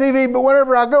don't watch TV, but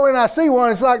whenever I go in and I see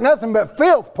one, it's like nothing but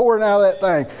filth pouring out of that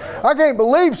thing. I can't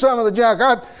believe some of the junk.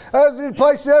 I was in a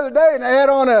place the other day and they had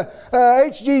on a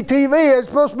HGTV. It's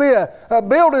supposed to be a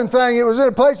building thing. It was in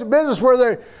a place of business where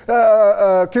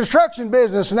they're construction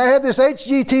business, and they had this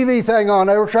HGTV thing on.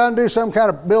 They were trying to do some kind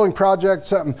of building project,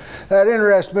 something that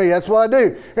interests me. That's what I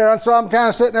do. And so I'm kind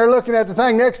of sitting there looking at the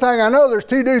thing. Next thing I know, there's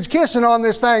 2 dudes kissing on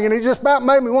this thing, and it just about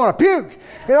made me want to puke.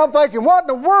 And I'm thinking, what in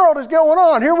the world is going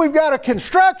on? Here we've got a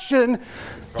construction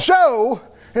show,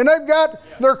 and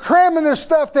they're cramming this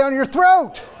stuff down your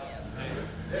throat.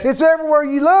 It's everywhere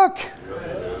you look.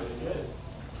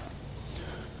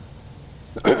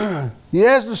 You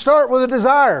have to start with a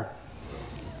desire.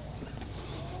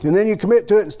 And then you commit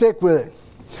to it and stick with it.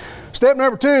 Step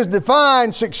number 2 is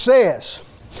define success.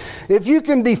 If you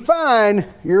can define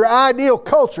your ideal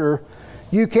culture,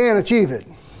 you can achieve it.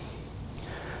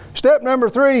 Step number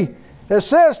 3,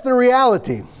 assess the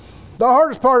reality. The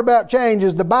hardest part about change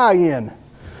is the buy-in.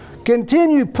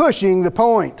 Continue pushing the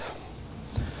point.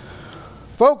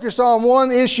 Focus on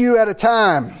one issue at a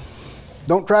time.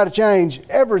 Don't try to change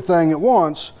everything at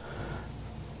once,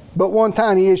 but one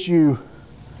tiny issue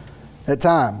at a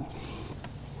time.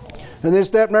 And then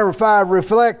step number 5,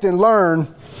 reflect and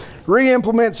learn,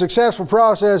 re-implement successful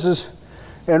processes,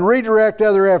 and redirect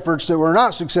other efforts that were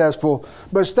not successful,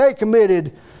 but stay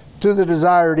committed to the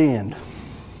desired end.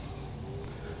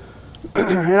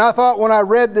 And I thought when I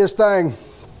read this thing,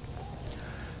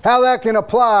 how that can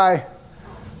apply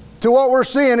to what we're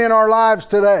seeing in our lives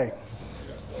today.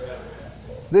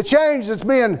 The change that's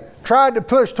being tried to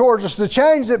push towards us, the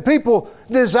change that people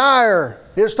desire,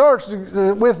 it starts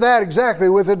with that exactly,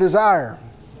 with a desire.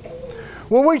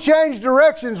 When we change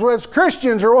directions as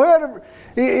Christians or whatever,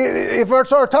 if we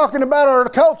start talking about our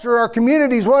culture, our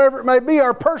communities, whatever it may be,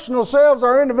 our personal selves,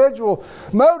 our individual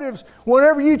motives,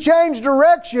 whenever you change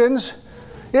directions,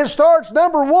 it starts,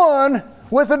 number 1,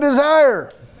 with a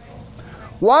desire.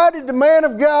 Why did the man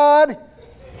of God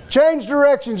change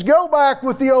directions, go back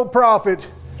with the old prophet,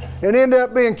 and end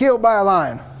up being killed by a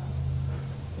lion?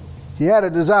 He had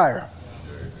a desire.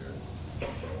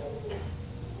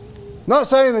 Not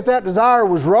saying that that desire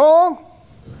was wrong,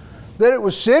 that it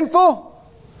was sinful.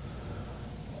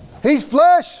 He's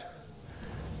flesh.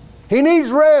 He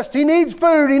needs rest. He needs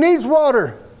food. He needs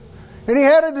water. And he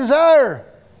had a desire.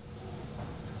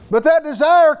 But that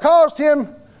desire caused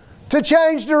him to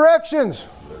change directions.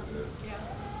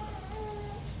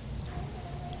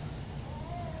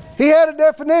 He had a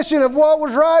definition of what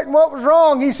was right and what was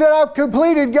wrong. He said, I've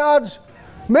completed God's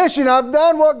mission. I've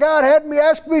done what God had me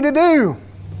asked me to do.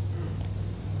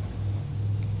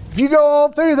 If you go all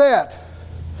through that,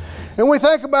 and we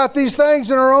think about these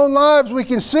things in our own lives, we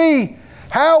can see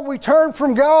how we turn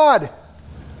from God.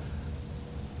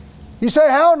 You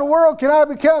say, how in the world can I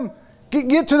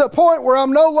get to the point where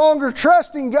I'm no longer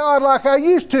trusting God like I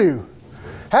used to?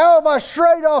 How have I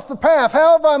strayed off the path?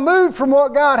 How have I moved from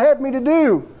what God had me to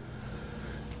do?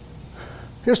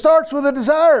 It starts with a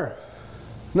desire,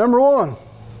 number 1.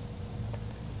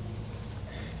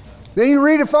 Then you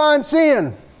redefine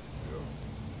sin.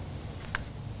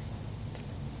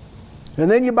 And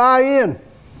then you buy in.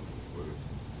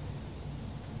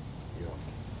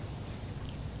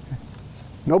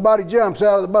 Nobody jumps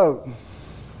out of the boat.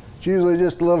 It's usually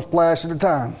just a little splash at a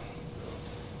time.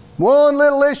 One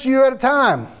little issue at a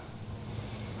time.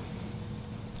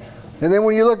 And then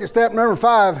when you look at step number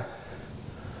 5,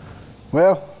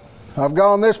 well, I've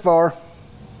gone this far.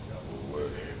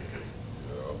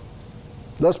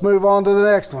 Let's move on to the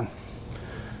next one.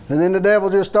 And then the devil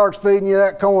just starts feeding you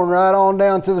that corn right on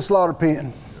down to the slaughter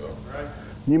pen.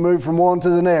 You move from one to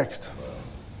the next.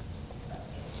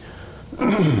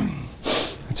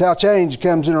 That's how change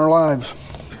comes in our lives.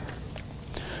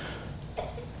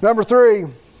 Number 3.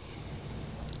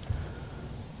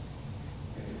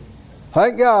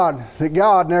 Thank God that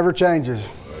God never changes.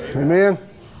 Amen.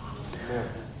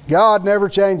 God never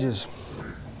changes.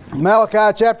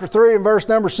 Malachi chapter 3 and verse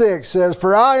number 6 says,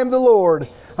 For I am the Lord,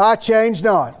 I change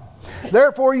not.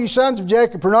 Therefore, you sons of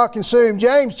Jacob are not consumed.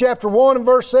 James chapter 1 and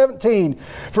verse 17.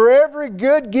 For every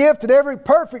good gift and every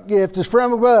perfect gift is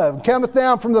from above, and cometh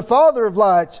down from the Father of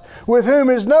lights, with whom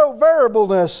is no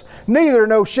variableness, neither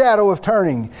no shadow of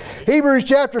turning. Hebrews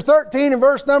chapter 13 and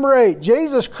verse number 8.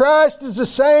 Jesus Christ is the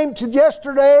same to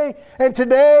yesterday and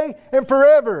today and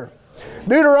forever.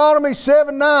 Deuteronomy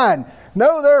 7:9.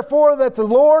 Know therefore that the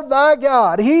Lord thy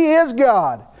God, He is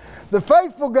God, the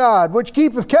faithful God, which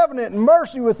keepeth covenant and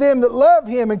mercy with them that love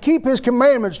Him and keep His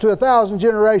commandments to 1,000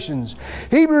 generations.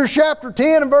 Hebrews chapter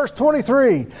 10 and verse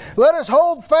 23. Let us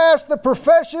hold fast the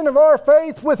profession of our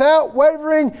faith without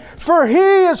wavering, for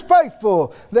He is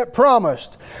faithful that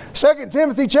promised. 2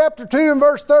 Timothy chapter 2 and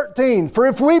verse 13. For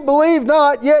if we believe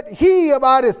not, yet He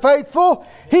abideth faithful,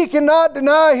 He cannot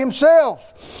deny Himself.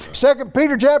 2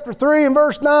 Peter chapter 3 and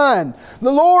verse 9.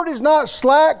 The Lord is not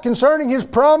slack concerning His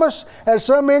promise, as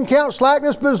some men count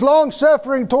slackness, but is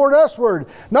long-suffering toward usward,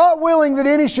 not willing that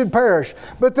any should perish,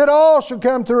 but that all should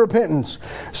come to repentance.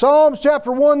 Psalms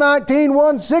chapter 119,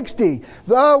 160.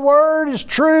 Thy word is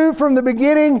true from the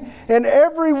beginning, and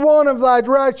every one of thy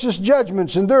righteous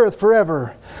judgments endureth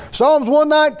forever. Psalms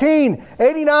 119,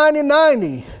 89 and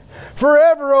 90.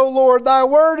 Forever, O Lord, thy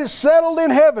word is settled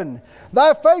in heaven.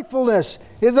 Thy faithfulness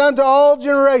is unto all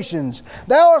generations.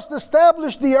 Thou hast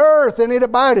established the earth, and it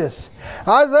abideth.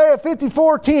 Isaiah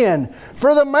 54:10.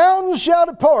 For the mountains shall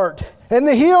depart, and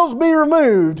the hills be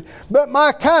removed, but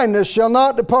my kindness shall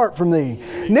not depart from thee.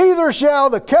 Neither shall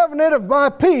the covenant of my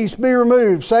peace be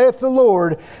removed, saith the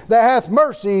Lord, that hath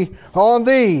mercy on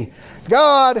thee.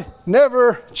 God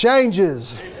never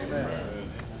changes. Amen.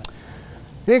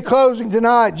 In closing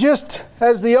tonight, just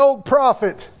as the old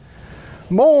prophet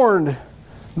mourned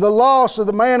the loss of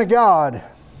the man of God.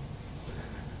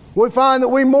 We find that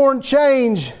we mourn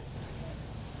change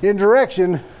in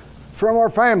direction from our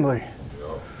family,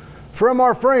 from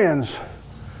our friends,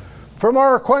 from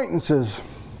our acquaintances,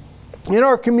 in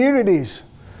our communities,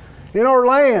 in our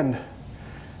land.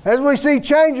 As we see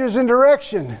changes in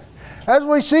direction, as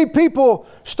we see people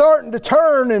starting to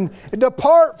turn and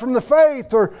depart from the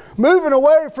faith or moving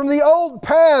away from the old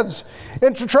paths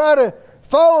and to try to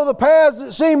follow the paths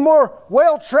that seem more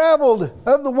well-traveled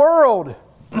of the world,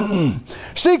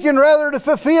 seeking rather to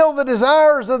fulfill the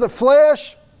desires of the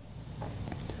flesh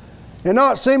and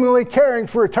not seemingly caring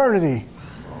for eternity.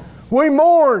 We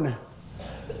mourn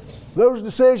those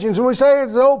decisions, and we say,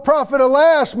 as the old prophet,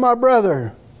 alas, my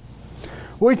brother.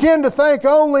 We tend to think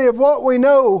only of what we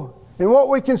know and what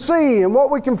we can see and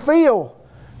what we can feel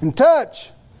and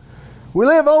touch. We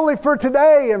live only for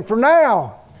today and for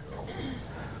now.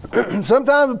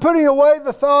 Sometimes putting away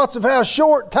the thoughts of how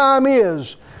short time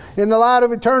is in the light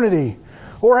of eternity,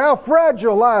 or how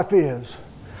fragile life is.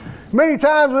 Many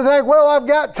times we think, well, I've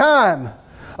got time.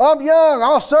 I'm young.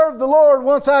 I'll serve the Lord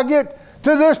once I get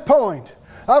to this point.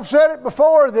 I've said it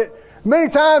before that many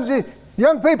times,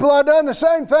 young people, I've done the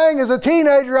same thing as a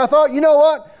teenager. I thought, you know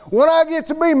what? When I get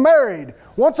to be married,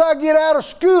 once I get out of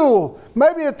school,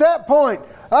 maybe at that point,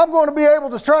 I'm going to be able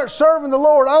to start serving the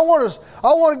Lord. I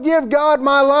want to give God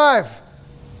my life.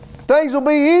 Things will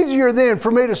be easier then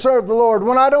for me to serve the Lord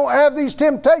when I don't have these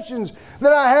temptations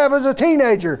that I have as a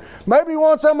teenager. Maybe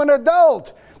once I'm an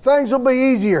adult, things will be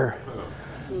easier.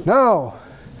 No.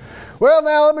 Well,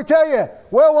 now let me tell you,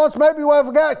 once maybe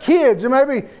we've got kids, and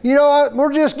maybe,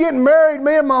 we're just getting married,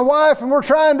 me and my wife, and we're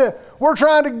trying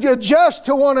to adjust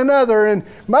to one another. And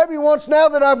maybe once now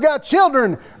that I've got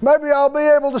children, maybe I'll be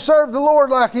able to serve the Lord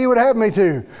like He would have me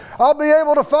to. I'll be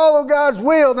able to follow God's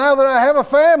will now that I have a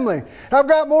family. I've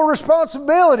got more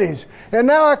responsibilities, and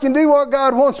now I can do what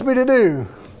God wants me to do.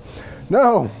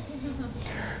 No.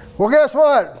 Well, guess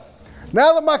what?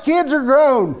 Now that my kids are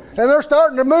grown, and they're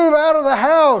starting to move out of the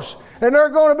house, and they're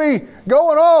going to be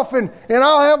going off, and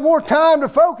I'll have more time to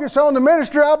focus on the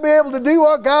ministry. I'll be able to do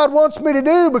what God wants me to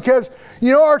do because,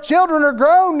 our children are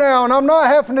grown now, and I'm not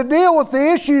having to deal with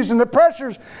the issues and the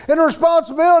pressures and the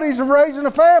responsibilities of raising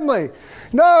a family.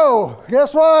 No,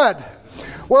 guess what?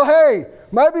 Well, hey,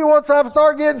 maybe once I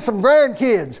start getting some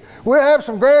grandkids, we'll have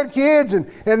some grandkids,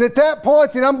 and at that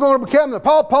point, then I'm going to become the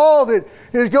pawpaw that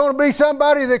is going to be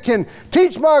somebody that can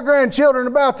teach my grandchildren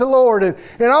about the Lord. And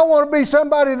I want to be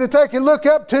somebody that they can look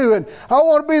up to, and I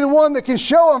want to be the one that can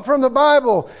show them from the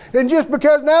Bible. And just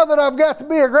because now that I've got to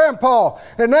be a grandpa,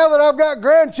 and now that I've got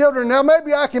grandchildren, now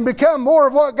maybe I can become more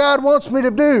of what God wants me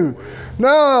to do.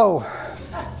 No.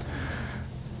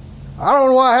 I don't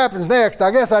know what happens next.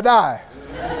 I guess I die.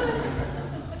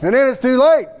 And then it's too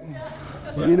late,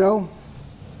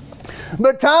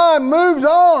 But time moves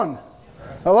on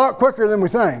a lot quicker than we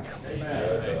think.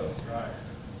 Amen.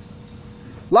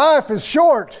 Life is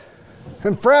short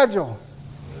and fragile.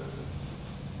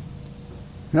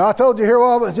 I told you here a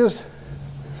while, but just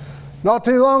not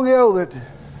too long ago that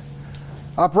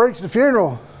I preached the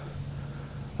funeral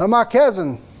of my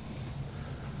cousin,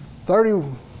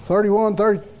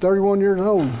 31 years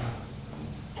old.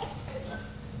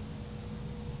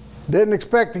 Didn't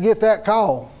expect to get that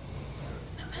call.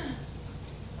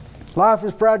 Life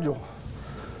is fragile.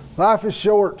 Life is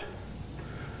short.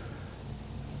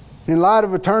 In light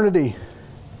of eternity,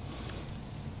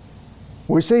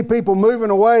 we see people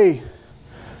moving away,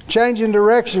 changing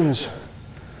directions,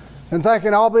 and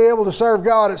thinking, I'll be able to serve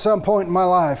God at some point in my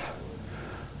life.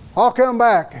 I'll come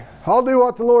back. I'll do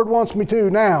what the Lord wants me to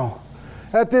now.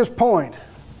 At this point,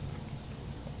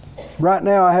 right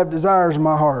now I have desires in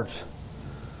my heart.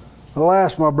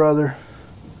 Alas, my brother,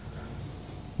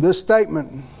 this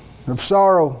statement of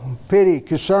sorrow, pity,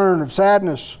 concern, of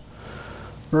sadness,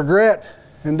 regret,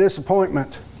 and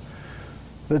disappointment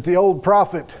that the old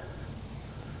prophet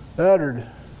uttered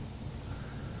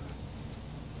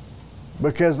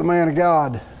because the man of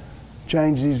God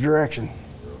changed his direction.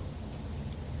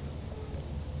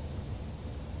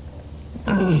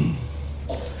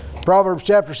 Proverbs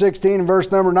chapter 16 and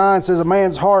verse number 9 says, a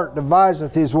man's heart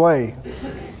deviseth his way,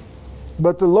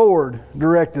 but the Lord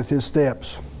directeth his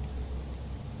steps.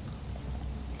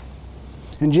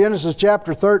 In Genesis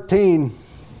chapter 13,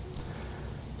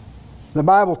 the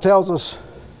Bible tells us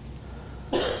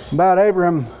about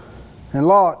Abram and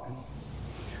Lot.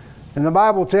 And the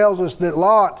Bible tells us that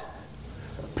Lot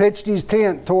pitched his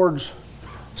tent towards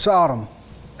Sodom.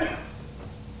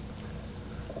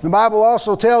 The Bible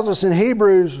also tells us in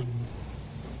Hebrews,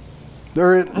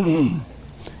 or in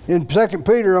 2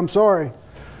 Peter,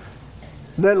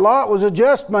 that Lot was a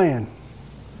just man.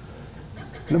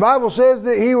 The Bible says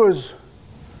that he was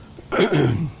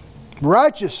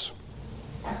righteous.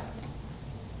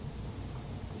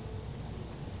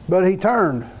 But he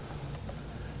turned.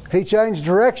 He changed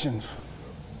directions.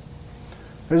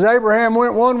 As Abraham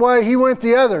went one way, he went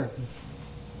the other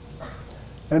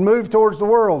and moved towards the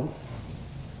world.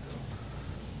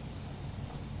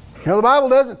 You know, the Bible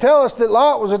doesn't tell us that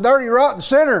Lot was a dirty, rotten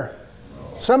sinner.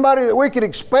 Somebody that we could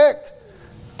expect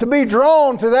to be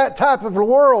drawn to that type of a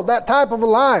world, that type of a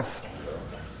life.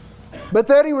 But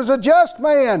that he was a just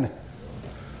man.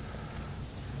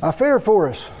 I fear for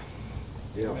us.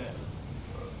 Yeah.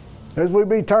 As we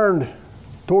be turned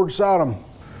towards Sodom,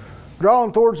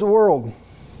 drawn towards the world,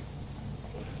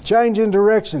 change in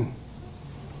direction.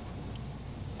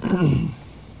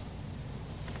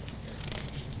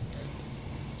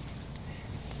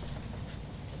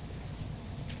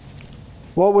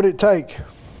 What would it take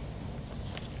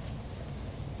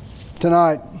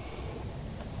tonight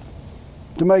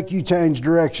to make you change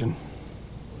direction?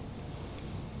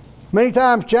 Many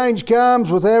times change comes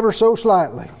with ever so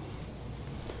slightly.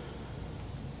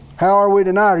 How are we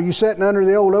tonight? Are you sitting under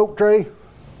the old oak tree?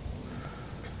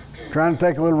 Trying to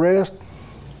take a little rest?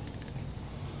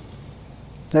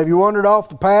 Have you wandered off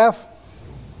the path?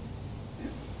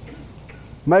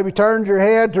 Maybe turned your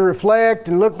head to reflect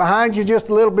and look behind you just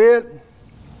a little bit?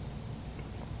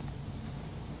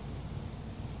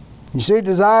 You see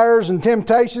desires and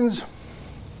temptations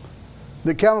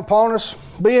that come upon us,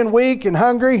 being weak and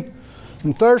hungry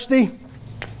and thirsty.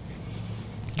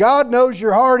 God knows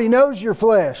your heart, He knows your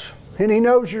flesh, and He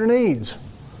knows your needs.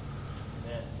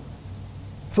 Amen.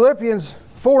 Philippians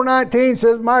 4:19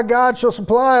 says, "My God shall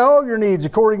supply all your needs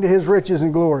according to His riches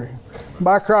and glory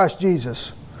by Christ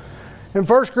Jesus." In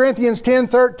 1 Corinthians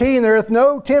 10:13, "There hath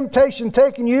no temptation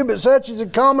taken you, but such as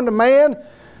is common to man.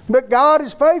 But God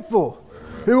is faithful,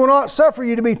 who will not suffer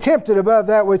you to be tempted above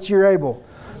that which you're able.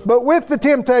 But with the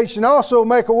temptation also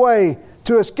make a way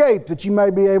to escape, that you may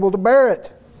be able to bear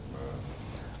it."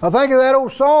 I think of that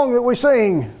old song that we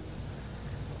sing,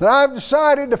 that I've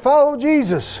decided to follow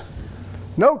Jesus.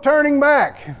 No turning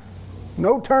back.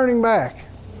 No turning back.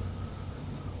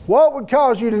 What would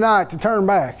cause you tonight to turn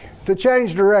back, to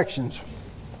change directions?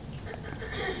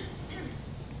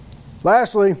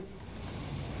 Lastly,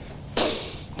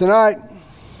 tonight,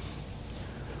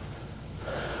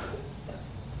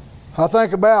 I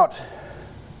think about,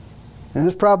 and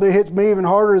this probably hits me even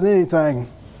harder than anything,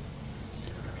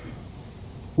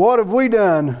 what have we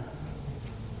done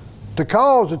to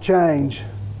cause a change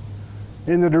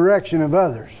in the direction of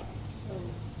others?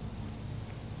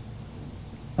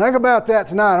 Think about that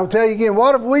tonight. I'll tell you again,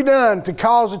 what have we done to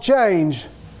cause a change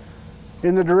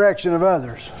in the direction of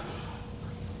others?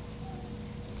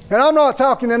 And I'm not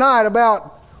talking tonight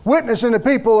about witnessing to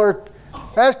people or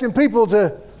asking people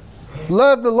to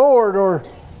love the Lord or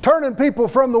turning people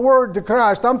from the Word to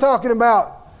Christ. I'm talking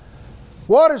about,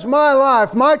 what is my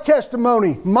life, my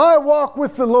testimony, my walk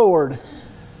with the Lord?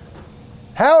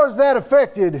 How has that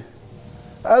affected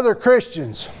other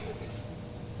Christians?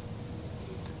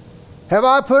 Have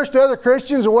I pushed other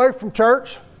Christians away from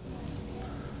church?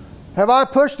 Have I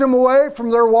pushed them away from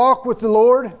their walk with the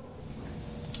Lord?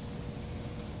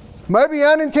 Maybe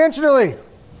unintentionally.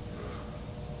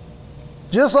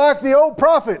 Just like the old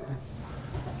prophet.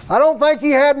 I don't think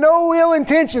he had no ill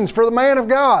intentions for the man of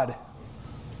God.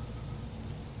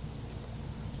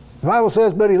 The Bible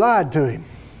says, but he lied to him.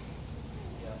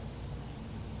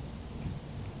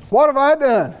 What have I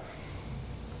done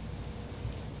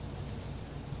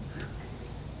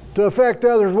to affect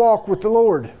others' walk with the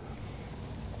Lord?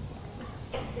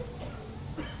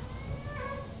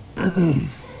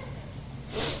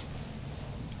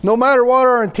 No matter what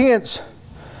our intents,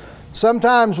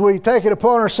 sometimes we take it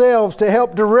upon ourselves to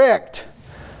help direct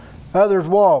others'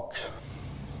 walks,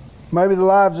 maybe the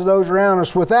lives of those around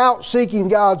us, without seeking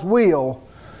God's will,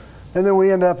 and then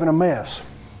we end up in a mess.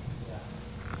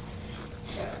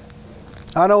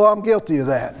 I know I'm guilty of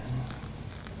that.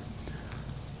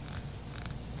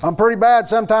 I'm pretty bad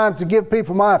sometimes to give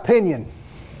people my opinion.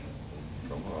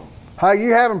 How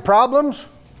you having problems?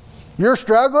 You're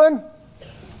struggling?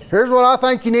 Here's what I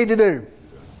think you need to do.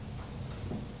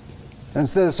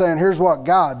 Instead of saying, here's what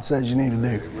God says you need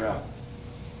to do.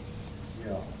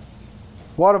 Yeah.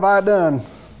 What have I done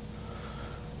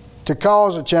to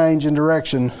cause a change in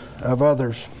direction of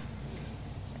others?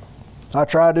 I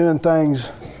try doing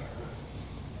things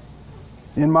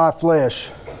in my flesh.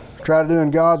 Try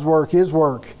doing God's work, His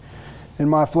work in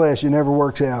my flesh. It never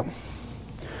works out.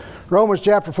 Romans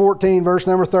chapter 14, verse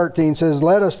number 13 says,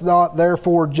 "Let us not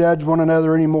therefore judge one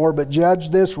another anymore, but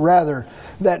judge this rather,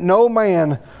 that no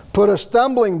man put a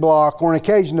stumbling block or an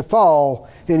occasion to fall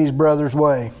in his brother's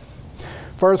way."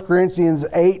 1 Corinthians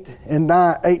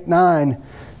 8:9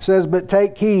 says, "But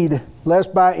take heed,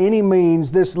 lest by any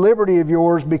means this liberty of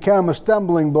yours become a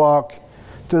stumbling block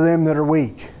to them that are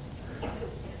weak."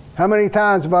 How many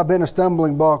times have I been a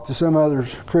stumbling block to some other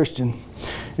Christian?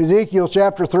 Ezekiel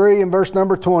chapter 3 and verse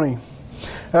number 20.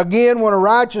 "Again, when a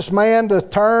righteous man doth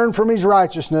turn from his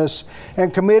righteousness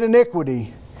and commit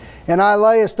iniquity, and I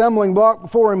lay a stumbling block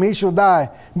before him, he shall die.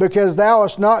 Because thou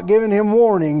hast not given him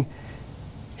warning,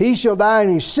 he shall die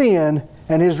in his sin,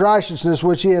 and his righteousness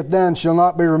which he hath done shall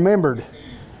not be remembered.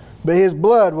 But his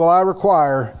blood will I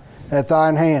require at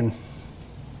thine hand."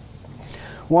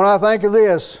 When I think of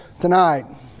this tonight,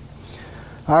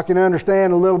 I can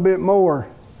understand a little bit more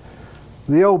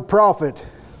the old prophet,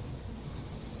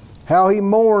 how he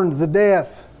mourned the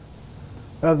death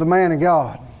of the man of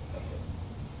God.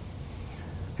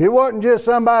 It wasn't just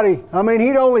somebody,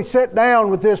 he'd only sat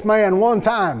down with this man one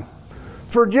time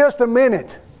for just a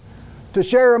minute to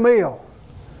share a meal.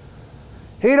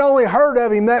 He'd only heard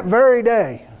of him that very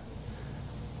day.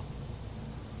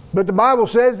 But the Bible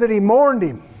says that he mourned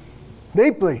him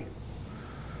deeply.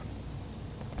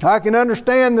 I can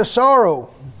understand the sorrow,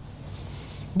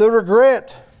 the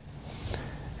regret,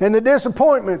 and the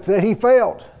disappointment that he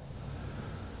felt.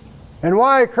 And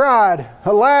why he cried,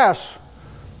 "Alas,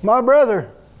 my brother."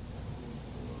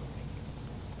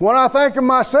 When I think of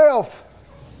myself,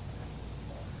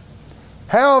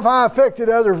 how have I affected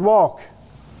others' walk?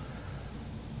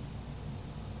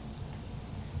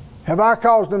 Have I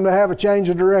caused them to have a change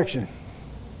of direction?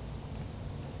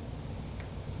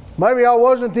 Maybe I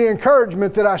wasn't the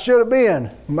encouragement that I should have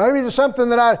been. Maybe there's something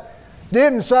that I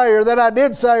didn't say or that I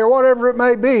did say or whatever it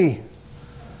may be.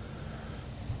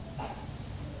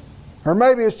 Or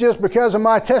maybe it's just because of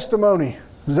my testimony.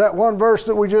 Is that one verse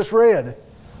that we just read?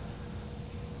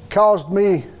 Caused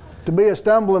me to be a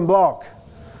stumbling block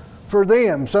for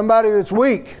them, somebody that's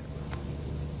weak.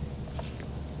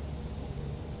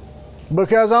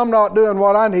 Because I'm not doing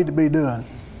what I need to be doing.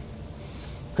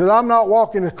 Because I'm not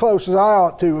walking as close as I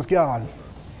ought to with God.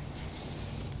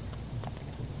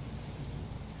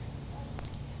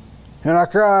 And I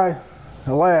cry,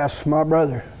 "Alas, my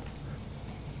brother."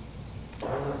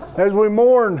 As we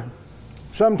mourn,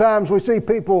 sometimes we see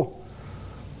people,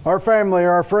 our family,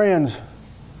 our friends,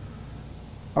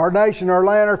 our nation, our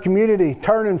land, our community,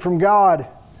 turning from God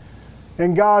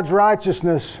and God's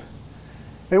righteousness.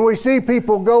 And we see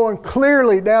people going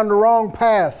clearly down the wrong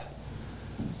path.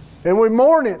 And we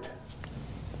mourn it.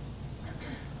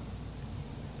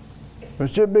 But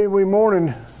it should be we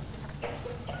mourning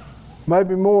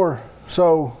maybe more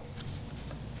so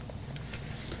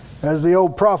as the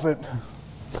old prophet,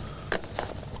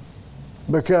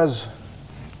 because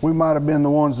we might have been the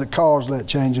ones that caused that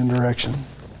change in direction.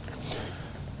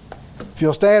 If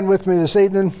you'll stand with me this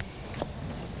evening,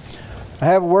 I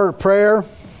have a word of prayer.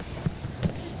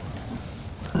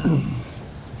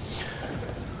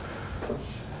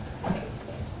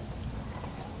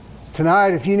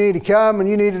 Tonight, if you need to come and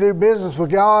you need to do business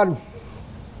with God,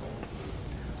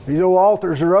 these old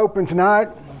altars are open tonight.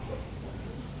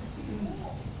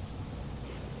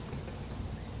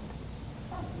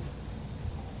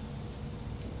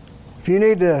 If you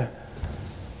need to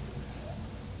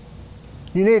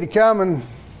come and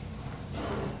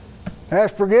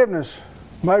ask forgiveness,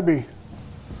 maybe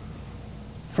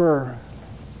for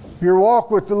your walk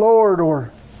with the Lord,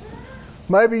 or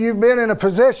maybe you've been in a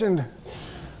position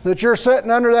that you're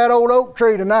sitting under that old oak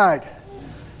tree tonight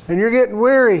and you're getting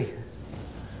weary.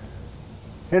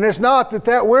 And it's not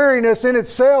that weariness in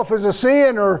itself is a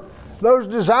sin, or those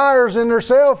desires in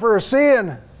themselves are a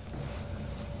sin.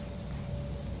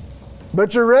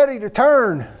 But you're ready to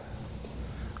turn.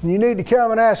 And you need to come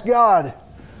and ask God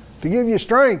to give you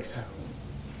strength,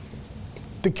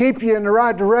 to keep you in the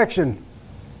right direction.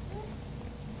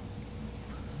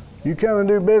 You come and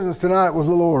do business tonight with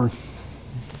the Lord.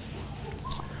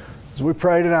 As we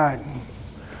pray tonight.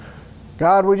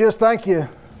 God, we just thank you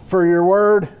for your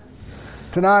word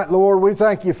tonight, Lord. We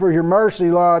thank you for your mercy,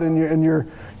 Lord, and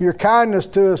your kindness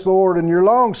to us, Lord, and your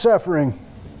long suffering.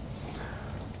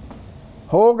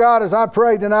 Oh God, as I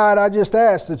pray tonight, I just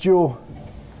ask that you'll,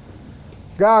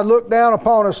 God, look down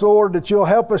upon us, Lord, that you'll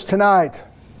help us tonight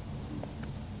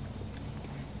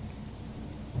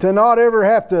to not ever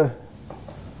have to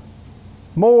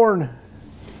mourn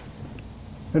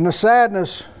in the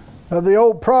sadness of the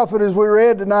old prophet as we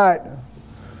read tonight,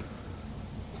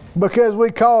 because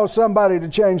we caused somebody to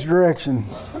change direction.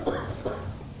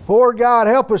 Lord God,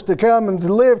 help us to come and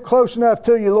to live close enough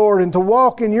to you, Lord, and to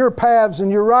walk in your paths and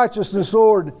your righteousness,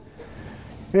 Lord,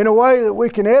 in a way that we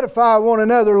can edify one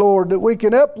another, Lord, that we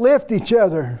can uplift each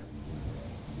other.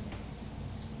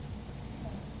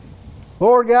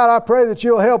 Lord God, I pray that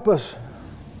you'll help us.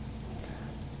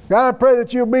 God, I pray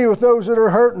that you'll be with those that are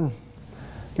hurting.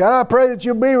 God, I pray that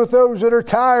you'll be with those that are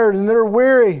tired and that are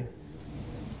weary.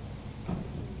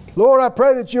 Lord, I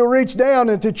pray that you'll reach down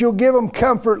and that you'll give them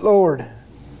comfort, Lord.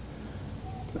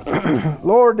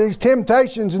 Lord, these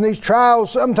temptations and these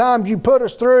trials sometimes you put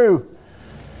us through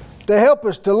to help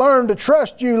us to learn to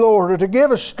trust you, Lord, or to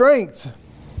give us strength.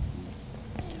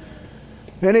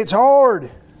 And it's hard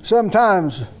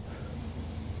sometimes.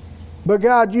 But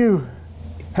God, you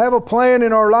have a plan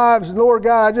in our lives. And Lord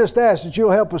God, I just ask that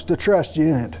you'll help us to trust you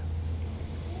in it.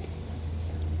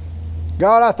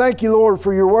 God, I thank you, Lord,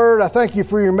 for your word. I thank you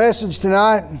for your message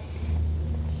tonight.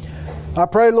 I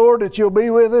pray, Lord, that you'll be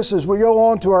with us as we go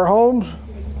on to our homes.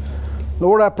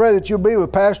 Lord, I pray that you'll be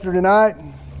with Pastor tonight.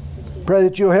 Pray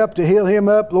that you'll help to heal him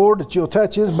up, Lord, that you'll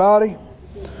touch his body.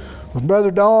 With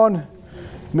Brother Don,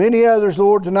 many others,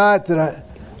 Lord, tonight that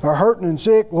are hurting and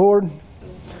sick, Lord.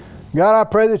 God, I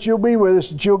pray that you'll be with us,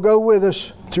 that you'll go with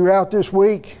us throughout this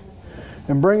week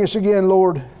and bring us again,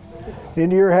 Lord,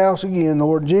 into your house again,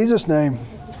 Lord. In Jesus' name,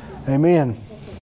 amen.